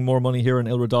losing more money here in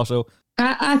Il Rodotto?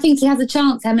 I think he has a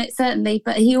chance, Emmett, certainly,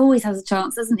 but he always has a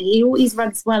chance, doesn't he? He always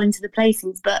runs well into the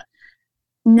placings, but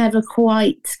never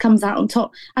quite comes out on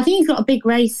top. I think he's got a big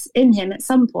race in him at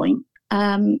some point.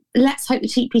 Let's hope the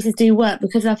cheek pieces do work,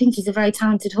 because I think he's a very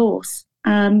talented horse.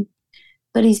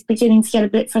 But he's beginning to get a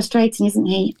bit frustrating, isn't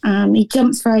he? He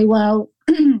jumps very well.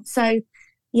 So,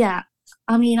 yeah,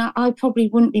 I mean, I probably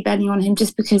wouldn't be betting on him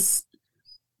just because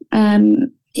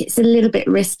it's a little bit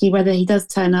risky whether he does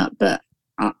turn up. But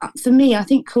for me, I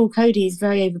think Cool Cody is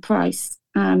very overpriced.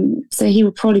 So he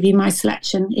would probably be my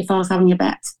selection if I was having a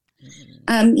bet.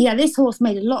 This horse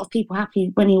made a lot of people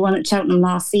happy when he won at Cheltenham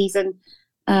last season.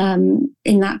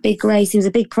 In that big race, he was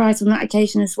a big prize on that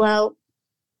occasion as well,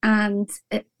 and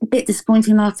a bit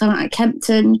disappointing last time at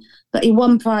Kempton, but he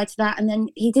won prior to that, and then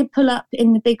he did pull up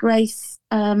in the big race,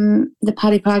 the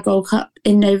Paddy Power Gold Cup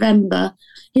in November.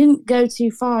 He didn't go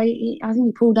too far. I think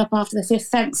he pulled up after the 5th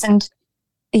fence and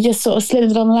he just sort of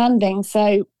slithered on landing,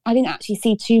 so I didn't actually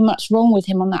see too much wrong with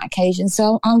him on that occasion,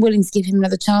 so I'm willing to give him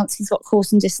another chance. He's got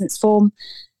course and distance form.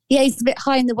 Yeah, he's a bit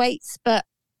high in the weights, but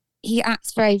he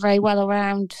acts very, very well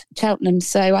around Cheltenham,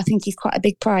 so I think he's quite a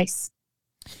big price.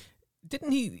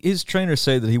 Didn't his trainer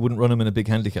say that he wouldn't run him in a big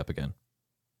handicap again?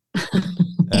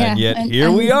 Yeah, and yet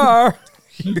here we are.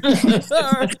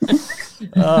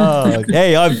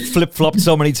 Hey, I've flip-flopped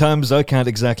so many times, I can't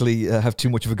exactly have too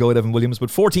much of a go at Evan Williams, but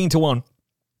 14-1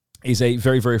 is a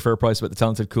very, very fair price about the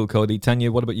talented Cool Cody.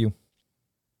 Tanya, what about you?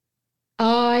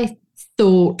 I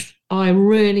thought I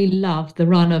really loved the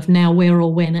run of Now Where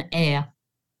or When at Ayr,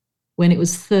 when it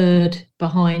was third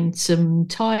behind some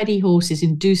tidy horses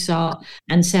in Dusart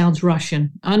and Sounds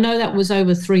Russian. I know that was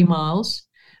over 3 miles,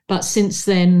 but since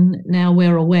then, Now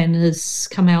Where or When has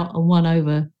come out and won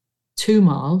over 2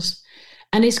 miles.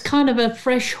 And it's kind of a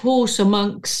fresh horse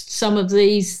amongst some of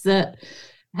these that,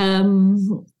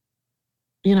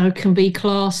 can be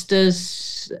classed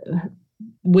as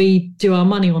we do our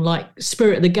money on, like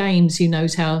Spirit of the Games, who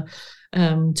knows how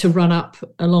to run up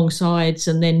alongside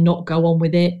and then not go on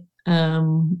with it.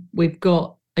 We've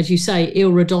got, as you say,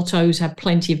 Il Rodotto's had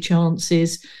plenty of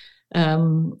chances.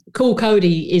 Cool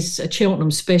Cody is a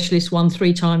Cheltenham specialist, won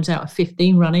 3 times out of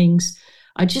 15 runnings.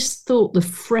 I just thought the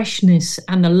freshness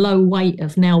and the low weight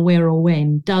of Now Where or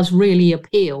When does really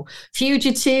appeal.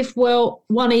 Fugitive, well,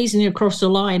 won easily across the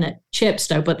line at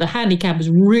Chepstow, but the handicappers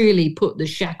really put the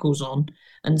shackles on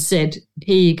and said,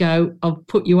 here you go, I'll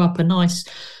put you up a nice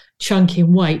chunk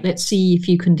in weight. Let's see if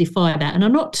you can defy that. And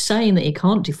I'm not saying that he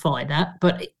can't defy that,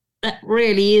 but that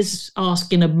really is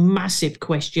asking a massive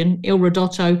question. Il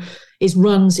Rodotto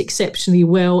runs exceptionally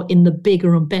well in the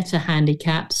bigger and better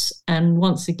handicaps. And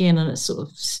once again, I sort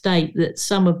of state that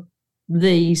some of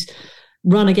these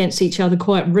run against each other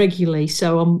quite regularly.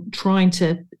 So I'm trying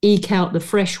to eke out the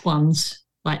fresh ones,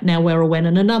 like Now Where or When.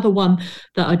 And another one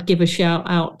that I'd give a shout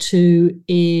out to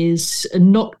is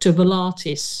Nocta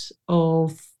Volatis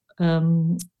of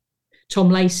Tom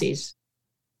Lacey's,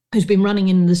 who's been running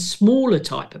in the smaller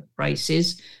type of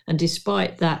races, and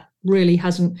despite that really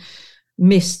hasn't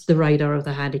missed the radar of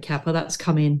the handicapper. That's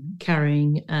come in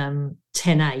carrying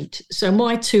 10-8. So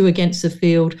my 2 against the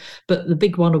field, but the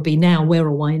big one will be Now Where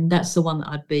or When. That's the one that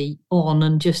I'd be on,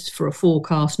 and just for a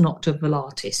forecast, Nocta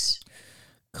Volatis.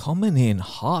 Coming in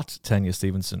hot, Tanya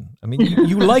Stevenson. I mean,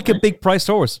 you like a big priced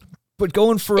horse, but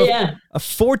going for a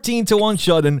 14-1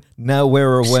 shot and Now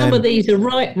Where or When. Some of these are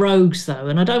right rogues, though,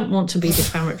 and I don't want to be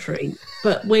defamatory,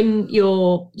 but when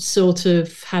you're sort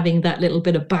of having that little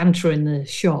bit of banter in the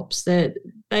shops, they're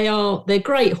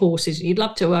great horses. You'd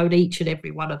love to own each and every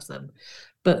one of them,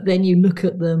 but then you look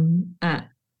at them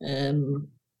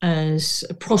as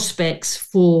prospects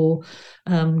for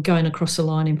going across the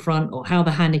line in front, or how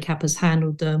the handicappers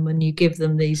handled them, and you give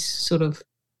them these sort of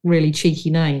really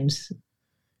cheeky names.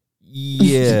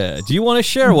 Yeah. Do you want to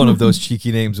share one of those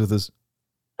cheeky names with us?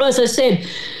 Well, as I said,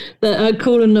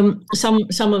 calling them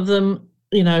some of them,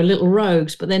 little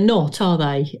rogues, but they're not, are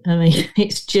they? I mean,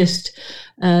 it's just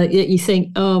you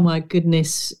think, oh my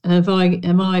goodness,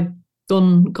 am I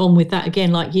gone with that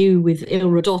again, like you with Il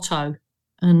Rodotto?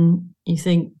 and you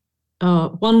think,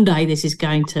 oh, one day this is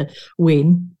going to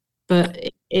win. But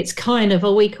it's kind of,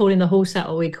 are we calling the horse that,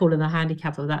 or are we calling the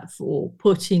handicap of that for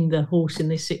putting the horse in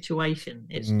this situation?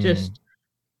 It's just,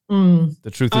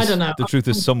 the truth is, I don't know. The truth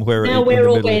is somewhere now in we're the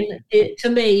all middle. to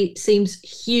me, seems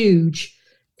huge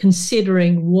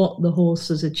considering what the horse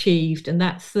has achieved, and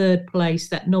that third place,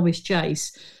 that novice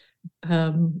chase,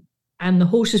 and the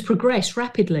horse has progressed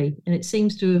rapidly, and it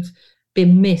seems to have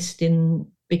been missed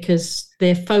because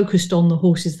they're focused on the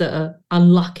horses that are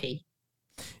unlucky.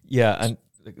 Yeah, and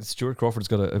Stuart Crawford's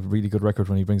got a really good record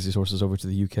when he brings these horses over to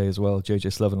the UK as well.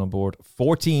 JJ Slevin on board.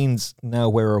 14's now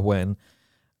where or when,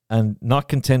 and not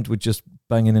content with just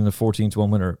banging in a 14-1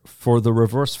 winner. For the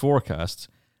reverse forecast,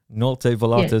 Nolte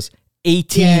Volatas,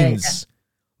 18s.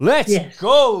 Let's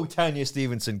go, Tanya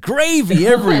Stevenson. Gravy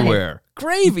everywhere.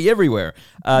 Gravy everywhere.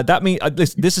 That means,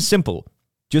 this is simple.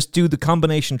 Just do the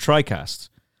combination TriCast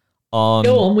on...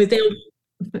 Go on with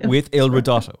Il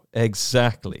Ridotto.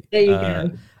 Exactly. There you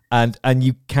go. And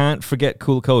you can't forget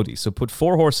Cool Cody. So put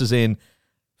 4 horses in,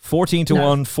 14-1,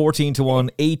 14-1,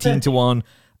 18-1,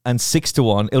 and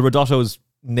 6-1. Il Ridotto's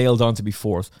nailed on to be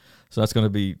 4th, so that's going to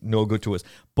be no good to us.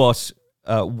 But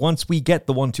once we get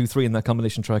the 1, 2, 3 in that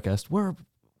combination TriCast, we're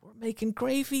making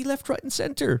gravy left, right, and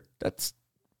centre.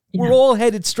 We're all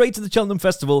headed straight to the Cheltenham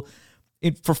Festival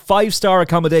for 5-star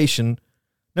accommodation.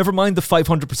 Never mind the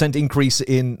 500% increase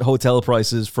in hotel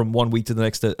prices from one week to the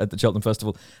next at the Cheltenham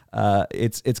Festival.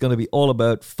 It's going to be all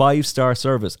about 5-star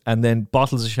service and then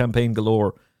bottles of champagne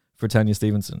galore for Tanya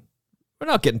Stevenson. We're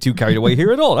not getting too carried away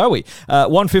here at all, are we?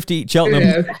 150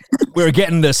 Cheltenham. We're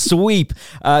getting the sweep.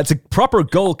 It's a proper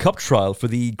Gold Cup trial for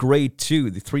the Grade 2,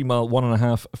 the 3-mile,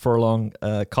 1.5 furlong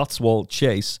Cotswold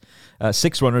Chase.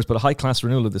 6 runners, but a high-class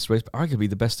renewal of this race, arguably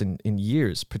the best in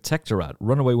years. Protectorat,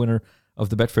 runaway winner of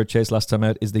the Betfair Chase last time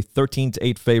out, is the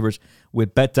 13-8 favourite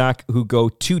with Betdac, who go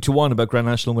 2-1 about Grand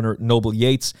National winner Noble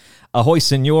Yates. Ahoy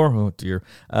Senor, oh dear,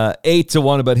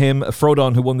 8-1 about him.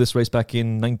 Frodon, who won this race back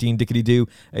in 19 Dickety-Doo,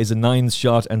 is a 9's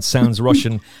shot, and Sounds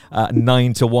Russian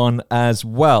 9-1 as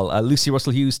well. Lucy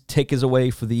Russell-Hughes, take us away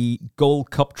for the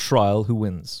Gold Cup trial. Who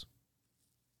wins?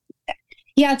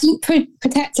 Yeah, I think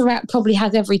Protectorat probably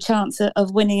has every chance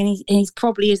of winning, and he's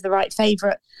probably is the right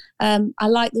favourite. I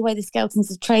like the way the Skeltons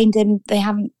have trained him. They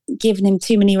haven't given him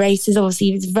too many races. Obviously,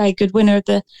 he was a very good winner of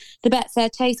the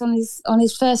Betfair Chase on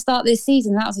his first start this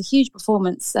season. That was a huge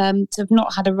performance. To have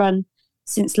not had a run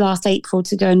since last April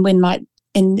to go and win like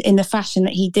in the fashion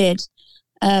that he did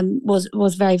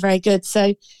was very, very good.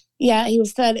 So, yeah, he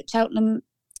was third at Cheltenham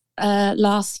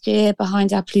last year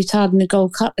behind A Plus Tard in the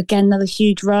Gold Cup. Again, another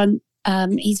huge run.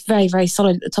 He's very, very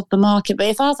solid at the top of the market. But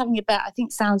if I was having a bet, I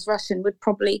think Sounds Russian would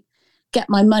probably get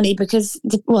my money because,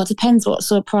 well, it depends what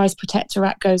sort of prize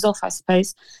Protectorat goes off, I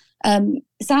suppose.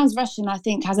 Sounds Russian, I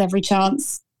think, has every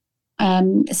chance.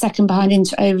 Second behind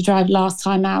Into Overdrive last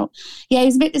time out. Yeah, he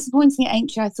was a bit disappointing at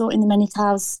Aintree, I thought, in the Many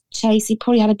Clouds Chase. He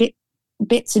probably had a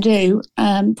bit to do,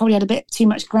 probably had a bit too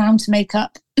much ground to make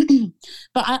up.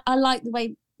 But I like the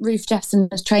way Ruth Jefferson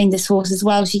has trained this horse as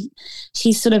well.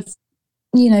 She's sort of,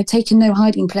 taken no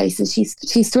hiding places.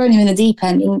 She's thrown him in the deep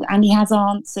end, and he has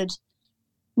answered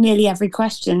nearly every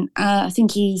question. I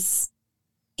think he's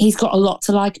got a lot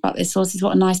to like about this horse. He's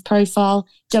got a nice profile,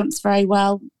 jumps very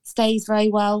well, stays very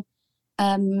well.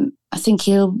 I think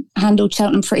he'll handle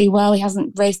Cheltenham pretty well. He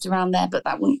hasn't raced around there, but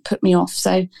that wouldn't put me off.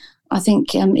 So I think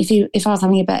if I was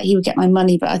having a bet, he would get my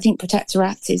money. But I think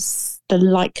Protectorat is the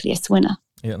likeliest winner.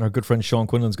 Yeah, and our good friend Sean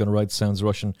Quinlan's going to ride Sounds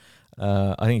Russian.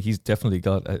 I think he's definitely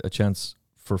got a chance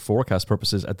for forecast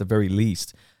purposes at the very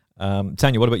least.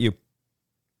 Tanya, what about you?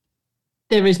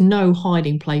 There is no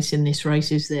hiding place in this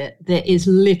race, is there? There is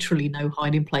literally no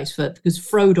hiding place because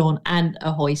Frodon and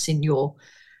Ahoy Signor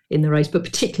in the race, but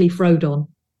particularly Frodon,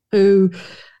 who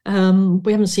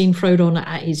we haven't seen Frodon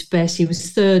at his best. He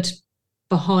was third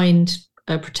behind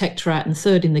Protectorat and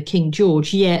third in the King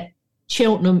George, yet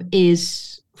Cheltenham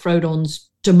is Frodon's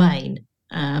domain.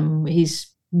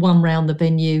 He's won round the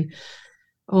venue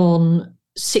on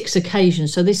 6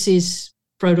 occasions. So this is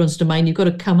Frodon's domain. You've got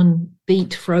to come and beat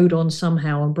Frodon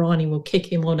somehow, and Bryony will kick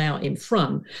him on out in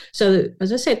front. So,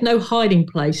 as I said, no hiding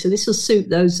place. So this will suit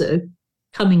those that are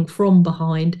coming from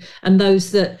behind and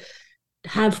those that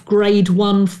have Grade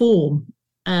 1 form.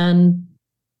 And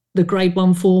the Grade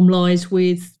 1 form lies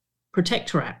with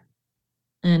Protectorat.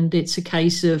 And it's a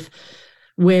case of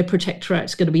where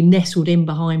Protectorat's going to be nestled in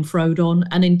behind Frodon,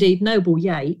 and indeed Noble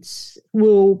Yates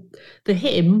will, for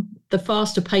him, the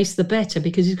faster pace the better,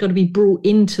 because he's got to be brought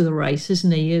into the race,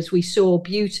 isn't he? As we saw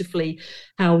beautifully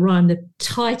how Ryan, the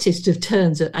tightest of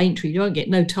turns at Aintree, you won't get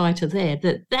no tighter there.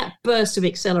 That burst of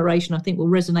acceleration, I think, will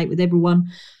resonate with everyone.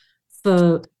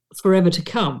 for forever to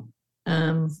come.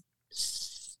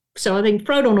 So I think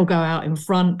Frodon will go out in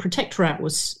front. Protectorat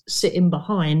was sitting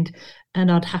behind,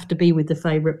 and I'd have to be with the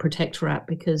favourite Protectorat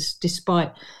because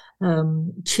despite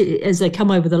as they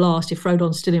come over the last, if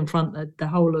Frodon's still in front, the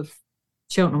whole of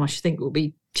Cheltenham, I should think, will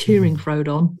be cheering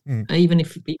Frodon, even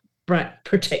if it be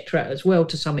Protectorat as well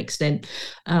to some extent.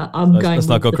 Let's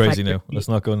not go crazy now. Let's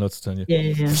not go nuts, Tanya.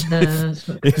 Yeah. No,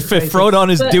 if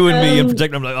Frodon is doing me in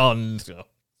Protectorat, I'm like, oh, no.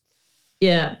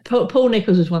 Yeah, Paul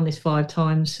Nicholls has won this 5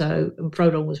 times, so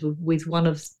Frodon was with one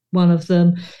of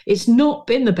them. It's not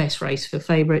been the best race for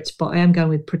favourites, but I am going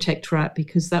with Protectorat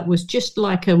because that was just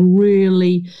like a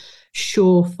really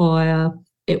surefire.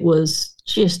 It was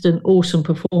just an awesome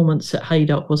performance at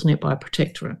Haydock, wasn't it, by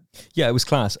Protectorat? Yeah, it was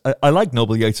class. I like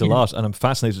Noble Yates a lot, and I'm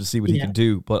fascinated to see what he can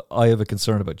do, but I have a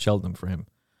concern about Cheltenham for him.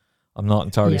 I'm not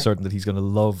entirely certain that he's going to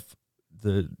love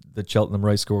the Cheltenham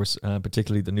racecourse,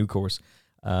 particularly the new course.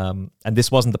 And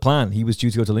this wasn't the plan. He was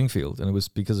due to go to Lingfield, and it was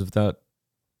because of that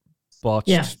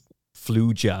botched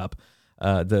flu jab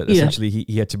that essentially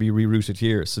he had to be rerouted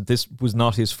here. So this was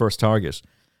not his first target.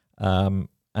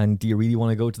 And do you really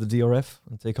want to go to the DRF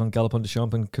and take on Galopin des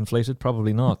Champs and Conflated?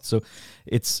 Probably not. So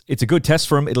it's a good test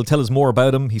for him. It'll tell us more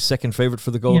about him. He's second favourite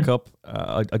for the Gold Cup.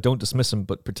 I don't dismiss him,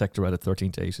 but Protectorat at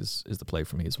 13-8 is the play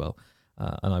for me as well.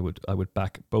 And I would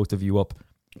back both of you up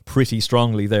pretty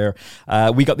strongly there.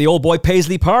 We got the old boy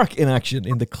Paisley Park in action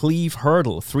in the Cleve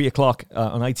Hurdle, 3 o'clock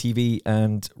on ITV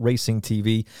and Racing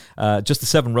TV. Just the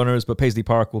 7 runners, but Paisley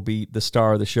Park will be the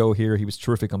star of the show here. He was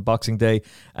terrific on Boxing Day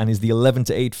and is the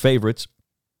 11-8 favourite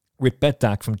with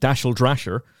Betdak from Dashel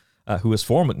Drasher, who has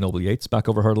form at Noble Yates, back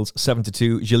over hurdles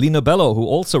 7-2. Gelino Bello, who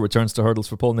also returns to hurdles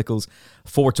for Paul Nicholls,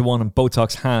 4-1, and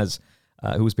Botox Has,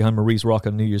 who was behind Maurice Rock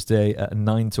on New Year's Day, a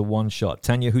 9-1 shot.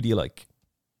 Tanya, who do you like?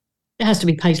 It has to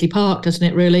be Paisley Park, doesn't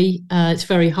it, really? It's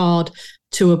very hard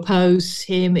to oppose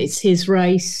him. It's his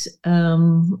race.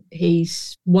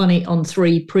 He's won it on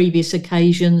 3 previous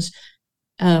occasions.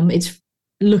 It's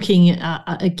looking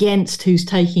against who's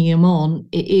taking him on.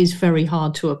 It is very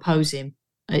hard to oppose him.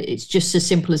 It's just as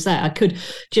simple as that. I could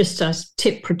just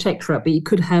tip Protectorat, but you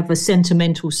could have a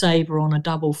sentimental saver on a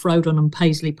double Frodon and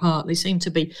Paisley Park. They seem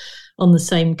to be on the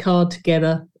same card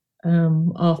together.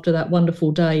 After that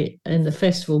wonderful day in the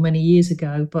festival many years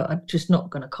ago, but I'm just not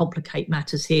going to complicate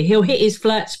matters here. He'll hit his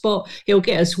flat spot. He'll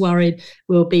get us worried.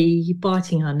 We'll be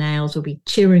biting our nails. We'll be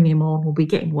cheering him on. We'll be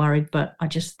getting worried. But I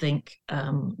just think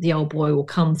the old boy will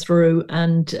come through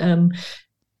and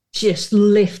just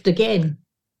lift again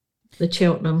the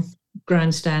Cheltenham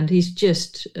grandstand. He's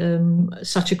just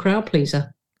such a crowd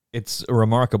pleaser. It's a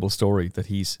remarkable story that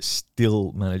he's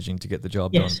still managing to get the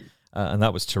job done. And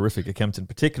that was terrific at Kempton,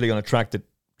 particularly on a track that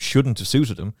shouldn't have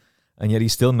suited him. And yet he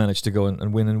still managed to go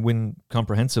and win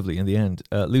comprehensively in the end.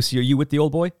 Lucy, are you with the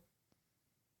old boy?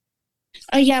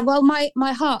 Yeah, well,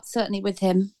 my heart's certainly with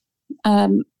him.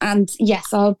 And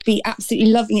yes, I'll be absolutely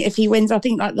loving it if he wins. I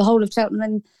think like the whole of Cheltenham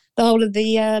and the whole of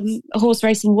the horse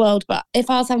racing world. But if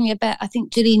I was having a bet, I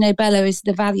think Gelino Bello is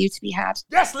the value to be had.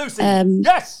 Yes, Lucy!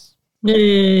 Yes!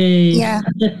 Yeah,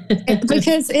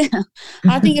 because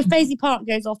I think if Paisley Park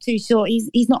goes off too short,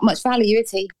 he's not much value,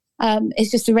 is he? It's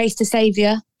just a race to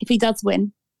saviour if he does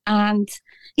win. And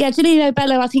yeah, Gelino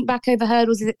Bello, I think back over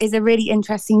hurdles is a really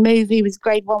interesting move. He was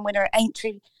Grade 1 winner at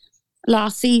Aintree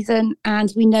last season,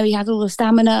 and we know he has all the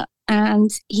stamina and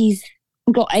he's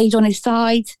got age on his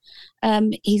side.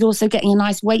 He's also getting a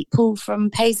nice weight pull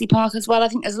from Paisley Park as well. I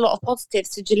think there's a lot of positives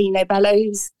to Gelino Bello,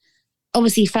 who's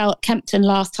obviously fell at Kempton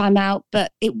last time out,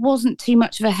 but it wasn't too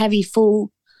much of a heavy fall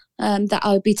that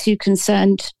I would be too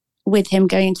concerned with him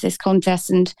going into this contest.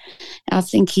 And I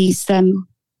think he's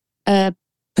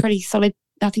pretty solid.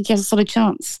 I think he has a solid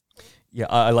chance. Yeah,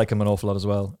 I like him an awful lot as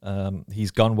well.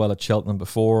 He's gone well at Cheltenham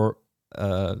before,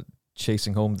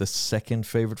 chasing home the second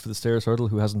favourite for the Stairs Hurdle,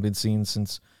 who hasn't been seen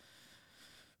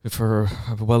for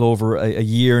well over a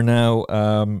year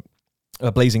now.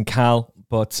 Blazing Cal,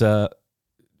 but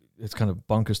it's kind of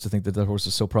bonkers to think that horse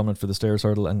is so prominent for the Stairs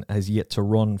Hurdle and has yet to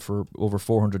run for over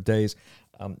 400 days.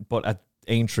 But at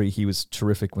Aintree, he was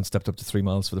terrific when stepped up to 3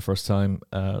 miles for the first time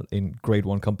in Grade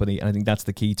 1 company. And I think that's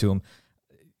the key to him.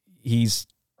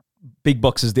 Big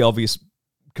Bucks is the obvious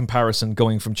comparison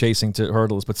going from chasing to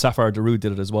hurdles, but Sapphire Daru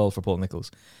did it as well for Paul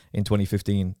Nicholls in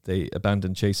 2015. They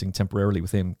abandoned chasing temporarily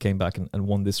with him, came back and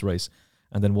won this race,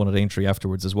 and then won at Aintree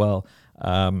afterwards as well.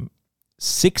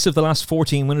 6 of the last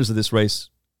 14 winners of this race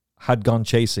had gone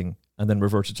chasing and then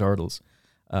reverted to hurdles.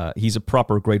 He's a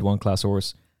proper Grade 1 class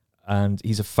horse, and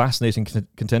he's a fascinating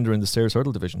contender in the Stairs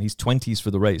Hurdle division. He's 20s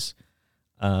for the race,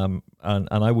 and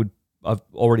I would I've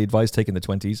already advised taking the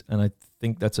 20s, and I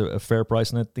think that's a fair price,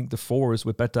 and I think the 4s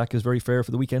with BetDAC is very fair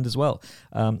for the weekend as well.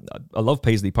 I love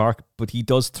Paisley Park, but he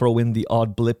does throw in the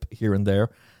odd blip here and there,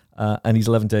 and he's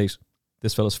 11-8.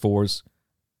 This fella's 4s.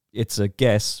 It's a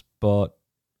guess, but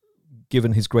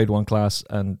given his Grade 1 class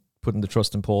and putting the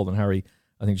trust in Paul and Harry,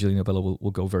 I think Gillian Bella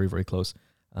will go very, very close.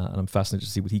 And I'm fascinated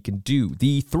to see what he can do.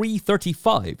 The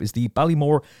 3:35 is the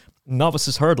Ballymore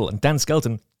Novices Hurdle, and Dan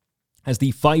Skelton has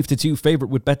the 5-2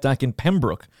 favourite with BetDAC in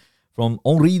Pembroke from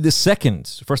Henri II.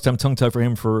 First time tongue tie for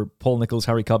him for Paul Nicholls,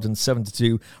 Harry Cobden,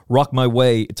 7-2. Rock My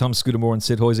Way, Tom Scudamore and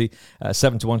Sid Hoisey,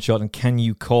 7-1 shot. And Can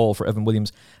You Call for Evan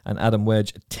Williams and Adam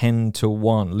Wedge,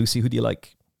 10-1. Lucy, who do you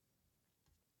like?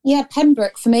 Yeah,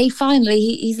 Pembroke for me. Finally,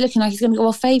 he's looking like he's going to go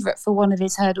off favourite for one of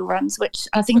his hurdle runs, which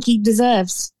I think he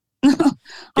deserves.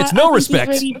 It's no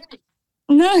respect.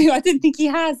 No, I don't think he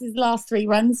has his last 3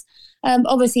 runs.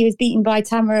 Obviously, he was beaten by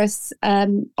Tamaris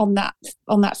on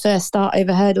that first start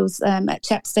over hurdles at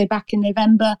Chepstow back in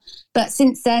November. But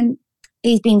since then,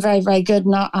 he's been very, very good,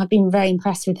 and I've been very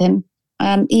impressed with him.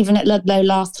 Even at Ludlow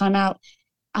last time out,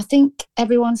 I think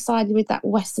everyone sided with that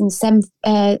Western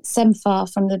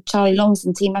Semfar from the Charlie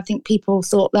Longsdon team. I think people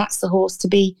thought that's the horse to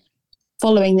be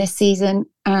following this season,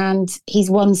 and he's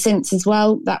won since as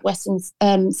well, that Western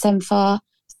Semfar.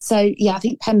 So, yeah, I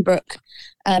think Pembroke.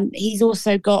 He's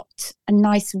also got a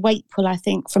nice weight pull, I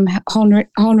think, from Henri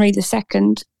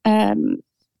II.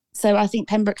 So I think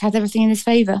Pembroke has everything in his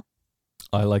favour.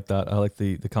 I like that. I like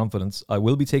the confidence. I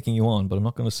will be taking you on, but I'm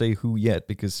not going to say who yet,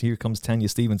 because here comes Tanya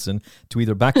Stevenson to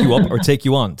either back you up or take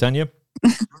you on. Tanya?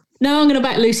 No, I'm going to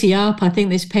back Lucy up. I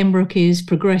think this Pembroke is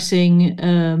progressing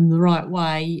the right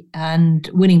way and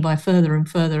winning by further and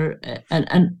further.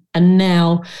 And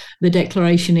now the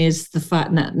declaration is the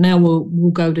fact that now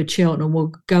we'll go to Cheltenham.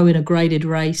 We'll go in a graded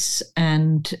race,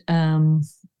 and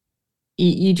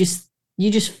you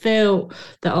just feel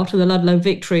that after the Ludlow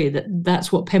victory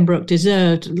that's what Pembroke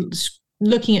deserved.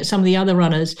 Looking at some of the other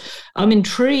runners, I'm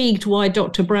intrigued why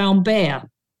Dr. Brown Bear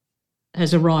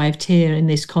has arrived here in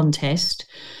this contest,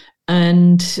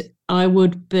 and I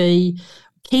would be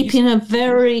keeping a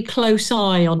very close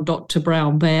eye on Dr.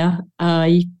 Brown Bear.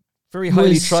 Very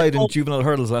highly tried in juvenile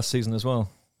hurdles last season as well.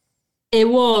 It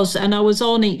was, and I was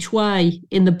on each way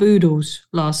in the Boodles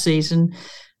last season,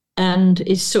 and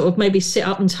it's sort of maybe sit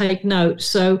up and take notes.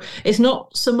 So it's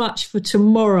not so much for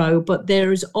tomorrow, but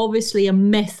there is obviously a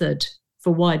method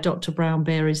for why Dr. Brown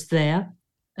Bear is there.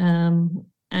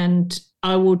 And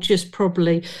I will just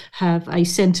probably have a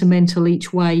sentimental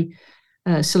each way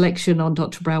selection on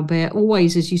Dr. Brown Bear.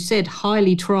 Always, as you said,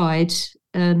 highly tried,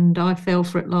 and I fell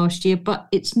for it last year, but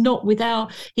he's not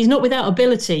without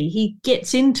ability. He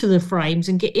gets into the frames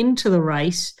and get into the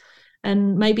race,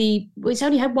 and maybe he's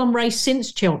only had one race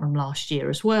since Cheltenham last year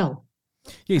as well.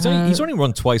 Yeah, he's only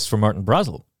run twice for Martin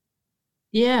Brazel.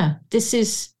 Yeah, this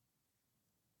is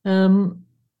an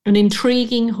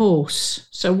intriguing horse,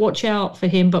 so watch out for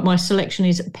him, but my selection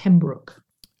is Pembroke.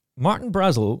 Martin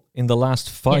Brazel, in the last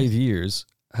 5 years,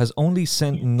 has only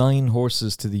sent 9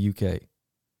 horses to the UK.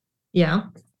 Yeah.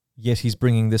 Yet he's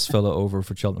bringing this fella over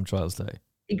for Cheltenham Trials Day.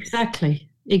 Exactly.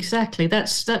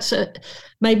 That's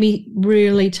made me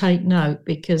really take note,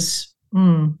 because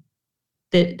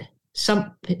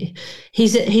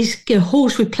he's a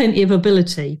horse with plenty of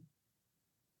ability.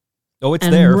 Oh, it's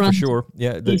there for sure.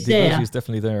 Yeah, the ability is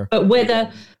definitely there. But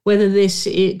whether this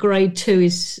grade 2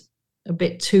 is a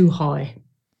bit too high,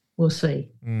 we'll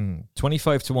see.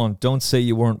 25-1. Don't say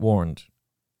you weren't warned.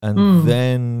 And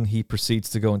then he proceeds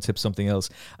to go and tip something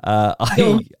else.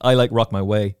 I like Rock My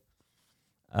Way.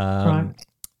 Right.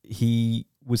 He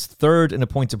was third in a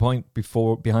point-to-point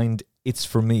behind It's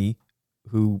For Me,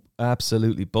 who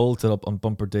absolutely bolted up on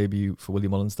bumper debut for Willie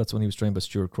Mullins. That's when he was trained by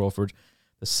Stuart Crawford.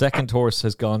 The second horse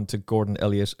has gone to Gordon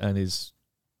Elliott and is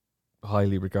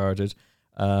highly regarded.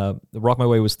 The Rock My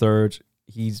Way was third.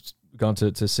 He's gone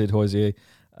to Sid Hoisier.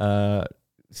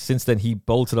 Since then, he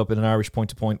bolted up in an Irish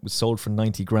point-to-point, was sold for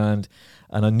 90 grand,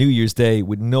 and on New Year's Day,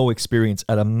 with no experience,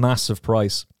 at a massive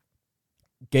price,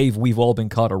 gave We've All Been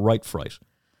Caught a right fright.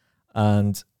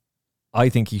 And I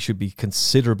think he should be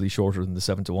considerably shorter than the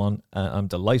 7-1. I'm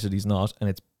delighted he's not, and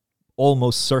it's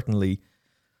almost certainly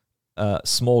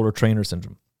smaller trainer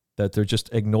syndrome, that they're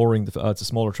just ignoring it's a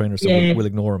smaller trainer, so we'll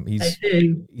ignore him.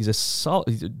 He's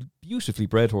a beautifully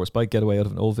bred horse by Getaway out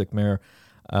of an Old Vic mare.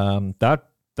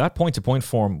 That point-to-point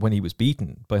form when he was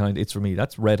beaten behind It's For Me,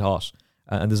 that's red hot.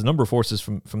 And there's a number of horses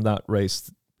from that race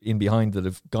in behind that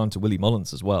have gone to Willie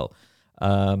Mullins as well.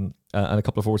 And a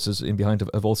couple of horses in behind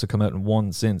have also come out and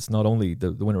won since, not only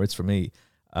the winner It's For Me,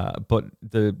 but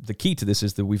the key to this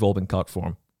is that We've All Been Caught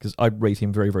form, because I rate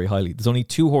him very, very highly. There's only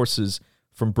 2 horses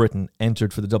from Britain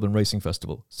entered for the Dublin Racing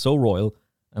Festival. So royal,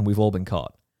 and we've all been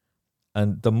caught.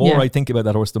 And the more I think about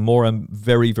that horse, the more I'm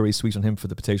very, very sweet on him for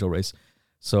the potato race.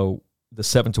 So the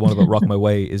 7-1 about Rock My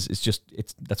Way is just,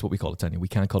 that's what we call it, Tanya. We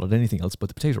can't call it anything else but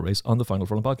the potato race on the Final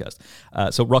Furlong podcast.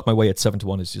 So Rock My Way at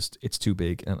 7-1 is just, it's too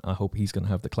big, and I hope he's going to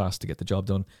have the class to get the job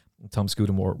done. Tom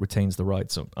Scudamore retains the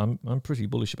ride, so I'm pretty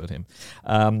bullish about him.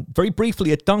 Very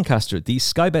briefly at Doncaster, the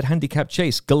Skybet Handicap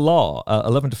Chase, Galah,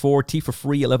 11-4, T for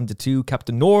Free, 11-2,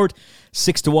 Captain Nord,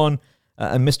 6-1,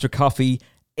 and Mr. Coffee,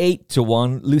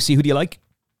 8-1. Lucy, who do you like?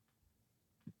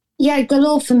 Yeah,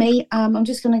 Galore for me. I'm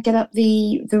just going to get up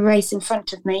the race in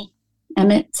front of me,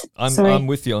 Emmett. I'm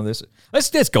with you on this.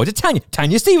 Let's go to Tanya.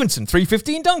 Tanya Stevenson,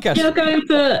 3:15 Doncaster.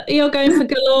 You're going for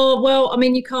Galore. Well, I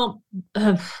mean, you can't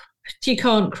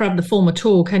crab the form at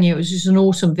all, can you? It was just an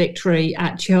awesome victory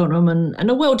at Cheltenham and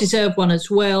a well-deserved one as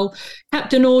well.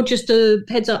 Captain Ord, just a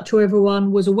heads up to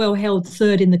everyone, was a well-held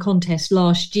third in the contest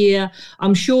last year.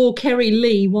 I'm sure Kerry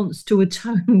Lee wants to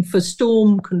atone for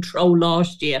Storm Control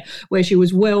last year, where she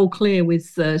was well clear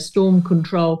with Storm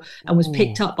Control and was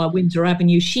picked up by Windsor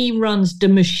Avenue. She runs the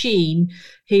machine.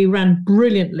 He ran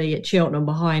brilliantly at Cheltenham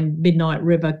behind Midnight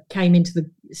River, came into the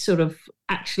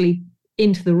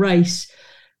into the race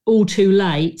all too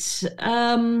late.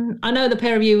 I know the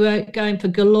pair of you are going for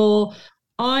Galore.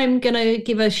 I'm going to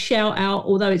give a shout out,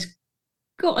 although it's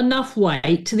got enough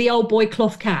weight, to the old boy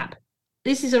Cloth Cap.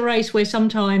 This is a race where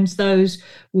sometimes those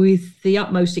with the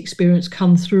utmost experience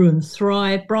come through and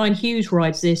thrive. Brian Hughes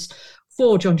rides this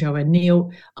for John Joe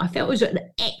O'Neill. I felt it was an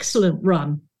excellent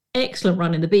run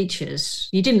in the Beaches.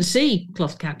 You didn't see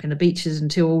Cloth Cap in the Beaches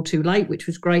until all too late, which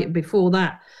was great. Before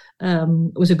that,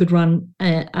 it was a good run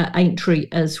at Aintree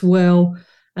as well,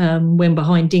 when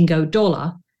behind Dingo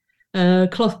Dollar.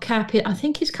 Cloth Cap, I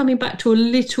think he's coming back to a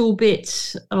little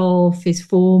bit of his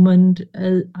form, and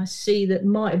I see that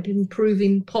might have been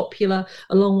proving popular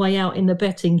a long way out in the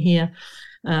betting here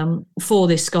for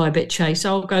this Skybet chase.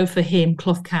 I'll go for him,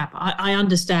 Cloth Cap. I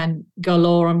understand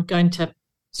Galore. I'm going to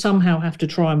somehow have to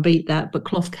try and beat that, but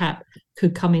Cloth Cap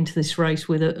could come into this race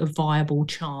with a viable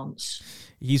chance.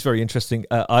 He's very interesting.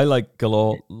 I like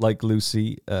Galore, like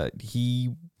Lucy.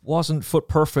 He wasn't foot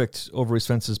perfect over his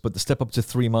fences, but the step up to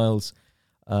 3 miles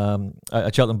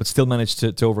at Cheltenham, but still managed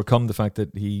to overcome the fact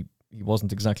that he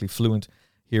wasn't exactly fluent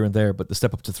here and there. But the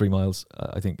step up to 3 miles,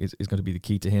 I think, is going to be the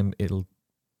key to him.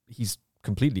 He's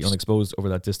completely unexposed over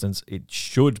that distance. It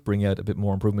should bring out a bit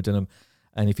more improvement in him.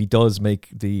 And if he does make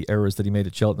the errors that he made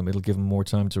at Cheltenham, it'll give him more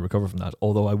time to recover from that.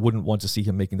 Although I wouldn't want to see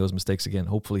him making those mistakes again.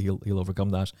 Hopefully he'll overcome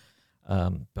that.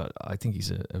 But I think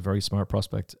he's a very smart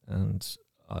prospect, and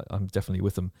I'm definitely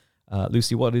with him.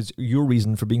 Lucy, what is your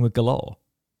reason for being with Galore?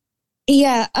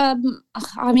 Yeah, I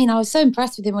mean, I was so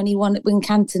impressed with him when he won at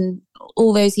Wincanton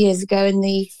all those years ago in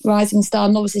the Rising Star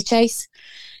Novices Chase.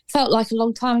 Felt like a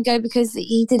long time ago because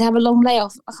he did have a long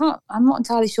layoff. I'm not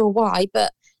entirely sure why,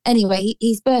 but anyway,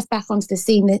 he's burst back onto the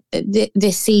scene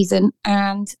this season,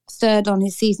 and third on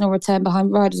his seasonal return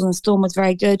behind Riders on the Storm was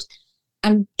very good,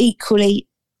 and equally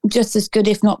just as good,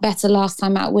 if not better, last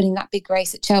time out, winning that big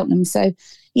race at Cheltenham. So,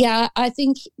 yeah, I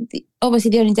think obviously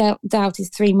the only doubt is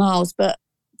 3 miles, but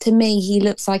to me, he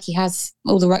looks like he has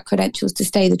all the right credentials to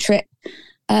stay the trip.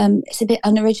 It's a bit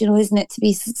unoriginal, isn't it, to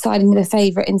be siding with a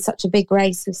favourite in such a big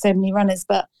race with so many runners,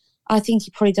 but I think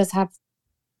he probably does have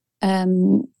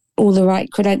all the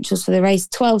right credentials for the race.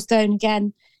 12 stone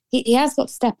again. He has got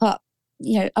to step up,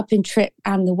 up in trip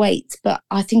and the weight, but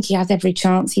I think he has every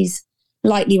chance. He's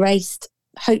lightly raced.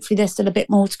 Hopefully there's still a bit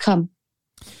more to come.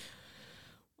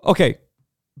 Okay.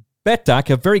 BetDAC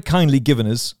have very kindly given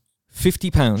us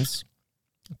 £50,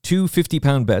 2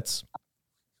 £50 bets.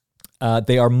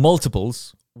 They are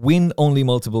multiples, win-only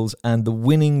multiples, and the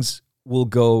winnings will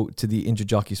go to the Injured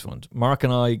Jockeys Fund. Mark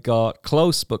and I got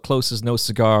close, but close as no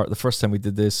cigar the first time we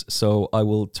did this, so I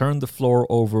will turn the floor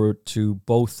over to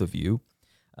both of you.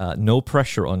 No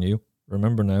pressure on you.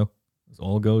 Remember now, it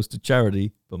all goes to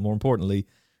charity, but more importantly,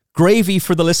 gravy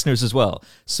for the listeners as well.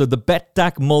 So the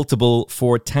BetDAC multiple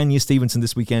for Tanya Stevenson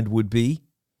this weekend would be?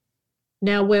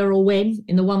 Now, where or when?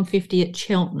 In the 150 at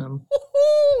Cheltenham.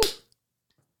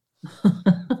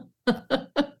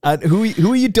 And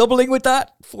who are you doubling with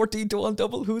that? 14-1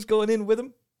 double? Who's going in with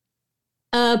him?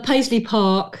 Paisley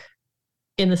Park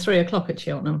in the 3 o'clock at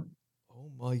Cheltenham.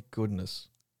 Oh my goodness.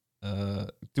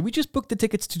 Did we just book the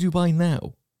tickets to Dubai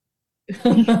now?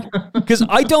 Because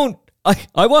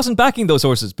I wasn't backing those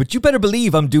horses, but you better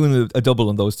believe I'm doing a double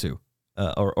on those two.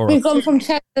 We've gone from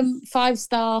Cheltenham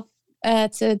 5-star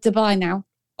to Dubai now.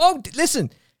 Oh,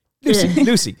 listen,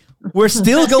 Lucy, We're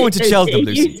still going to Cheltenham,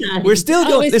 Lucy. We're still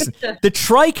going. Listen, the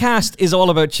TriCast is all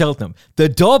about Cheltenham. The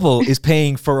double is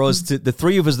paying for us to, the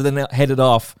three of us then headed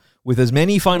off with as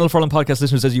many Final Furlong podcast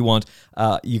listeners as you want.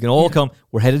 You can all come.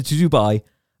 We're headed to Dubai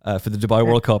for the Dubai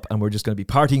World Cup, and we're just going to be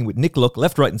partying with Nick Luck,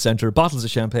 left, right, and centre, bottles of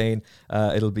champagne.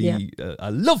 It'll be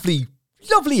a lovely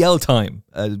L time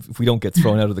if we don't get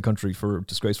thrown out of the country for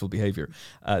disgraceful behaviour.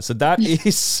 So that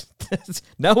is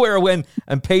Nowhere When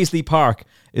and Paisley Park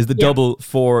is the double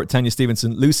for Tanya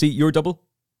Stevenson. Lucy, your double?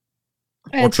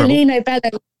 Gelino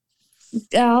Bello.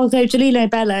 I'll go Gelino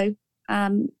Bello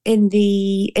in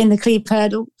the Cleve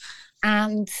hurdle,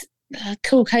 and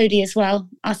Cool Cody as well.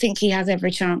 I think he has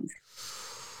every chance.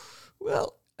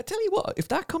 Well, I tell you what, if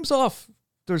that comes off,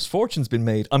 there's fortunes been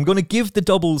made. I'm going to give the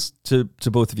doubles to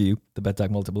both of you, the BetDAC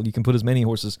multiple. You can put as many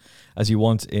horses as you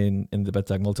want in the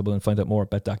BetDAC multiple and find out more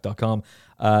at betdac.com.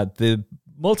 The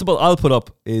multiple I'll put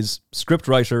up is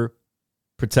Scriptwriter,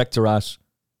 Protectorat,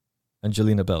 and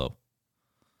Gelino Bello.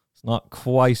 It's not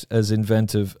quite as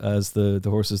inventive as the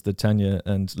horses that Tanya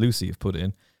and Lucy have put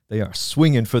in. They are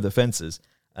swinging for the fences,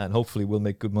 and hopefully we'll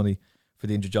make good money for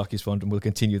the Injured Jockeys Fund, and we'll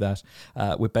continue that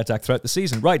with BetDAC throughout the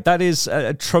season. Right, that is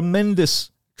a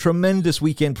tremendous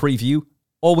weekend preview.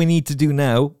 All we need to do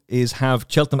now is have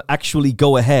Cheltenham actually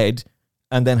go ahead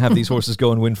and then have these horses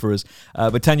go and win for us.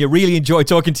 But Tanya, really enjoyed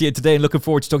talking to you today, and looking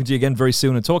forward to talking to you again very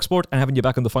soon on TalkSport and having you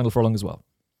back on the Final Furlong as well.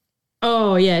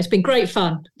 Oh, yeah, it's been great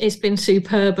fun. It's been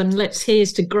superb, and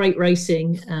here's to great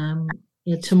racing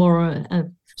tomorrow,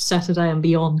 Saturday and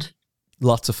beyond.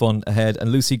 Lots of fun ahead.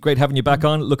 And Lucy, great having you back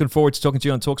on. Looking forward to talking to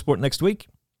you on TalkSport next week.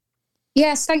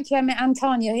 Yes, thank you, Emmett and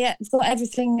Tanya. Yeah, I've got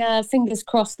everything, fingers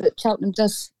crossed that Cheltenham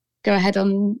does go ahead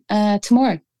on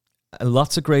tomorrow. And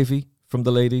lots of gravy from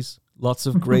the ladies. Lots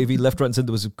of gravy left, right, and centre.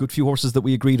 There was a good few horses that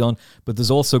we agreed on, but there's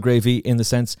also gravy in the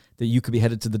sense that you could be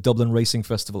headed to the Dublin Racing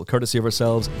Festival, courtesy of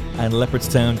ourselves and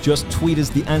Leopardstown. Just tweet us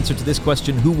the answer to this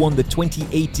question: who won the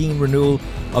 2018 renewal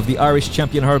of the Irish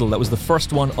Champion Hurdle? That was the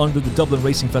first one under the Dublin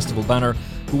Racing Festival banner.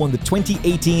 Who won the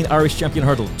 2018 Irish Champion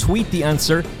Hurdle? Tweet the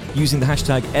answer using the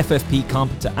hashtag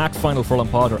FFPComp to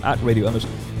 @FinalFurlongPod or @Radio Emmett,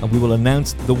 and we will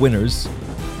announce the winners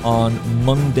on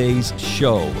Monday's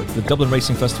show. It's the Dublin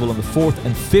Racing Festival on the 4th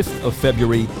and 5th of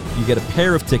February. You get a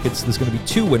pair of tickets. There's going to be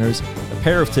two winners. A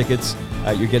pair of tickets.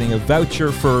 You're getting a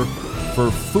voucher for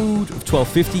food of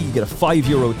 $12.50. You get a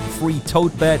 €5 free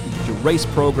tote bet. You get your race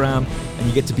program, and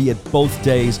you get to be at both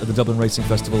days of the Dublin Racing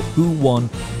Festival. Who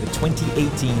won the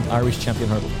 2018 Irish Champion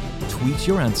Hurdle? Tweet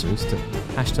your answers to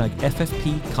hashtag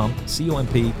FFPComp,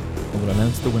 C-O-M-P, and we'll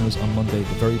announce the winners on Monday.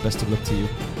 The very best of luck to you.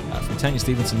 From Tanya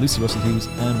Stevenson, Lucy Russell-Hughes,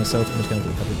 and myself, Emmett Kennedy.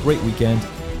 Have a great weekend.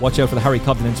 Watch out for the Harry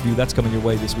Cobden interview. That's coming your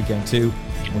way this weekend too.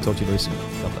 We'll talk to you very soon.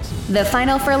 God bless. The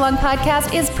Final Furlong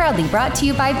podcast is proudly brought to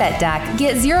you by BetDAC.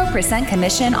 Get 0%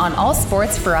 commission on all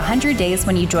sports for 100 days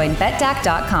when you join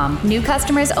betdac.com. New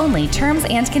customers only. Terms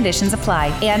and conditions apply.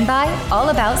 And by All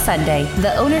About Sunday,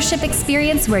 the ownership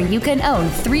experience where you can own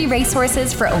 3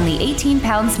 racehorses for only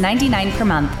 £18.99 per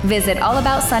month. Visit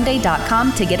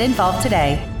allaboutsunday.com to get involved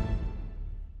today.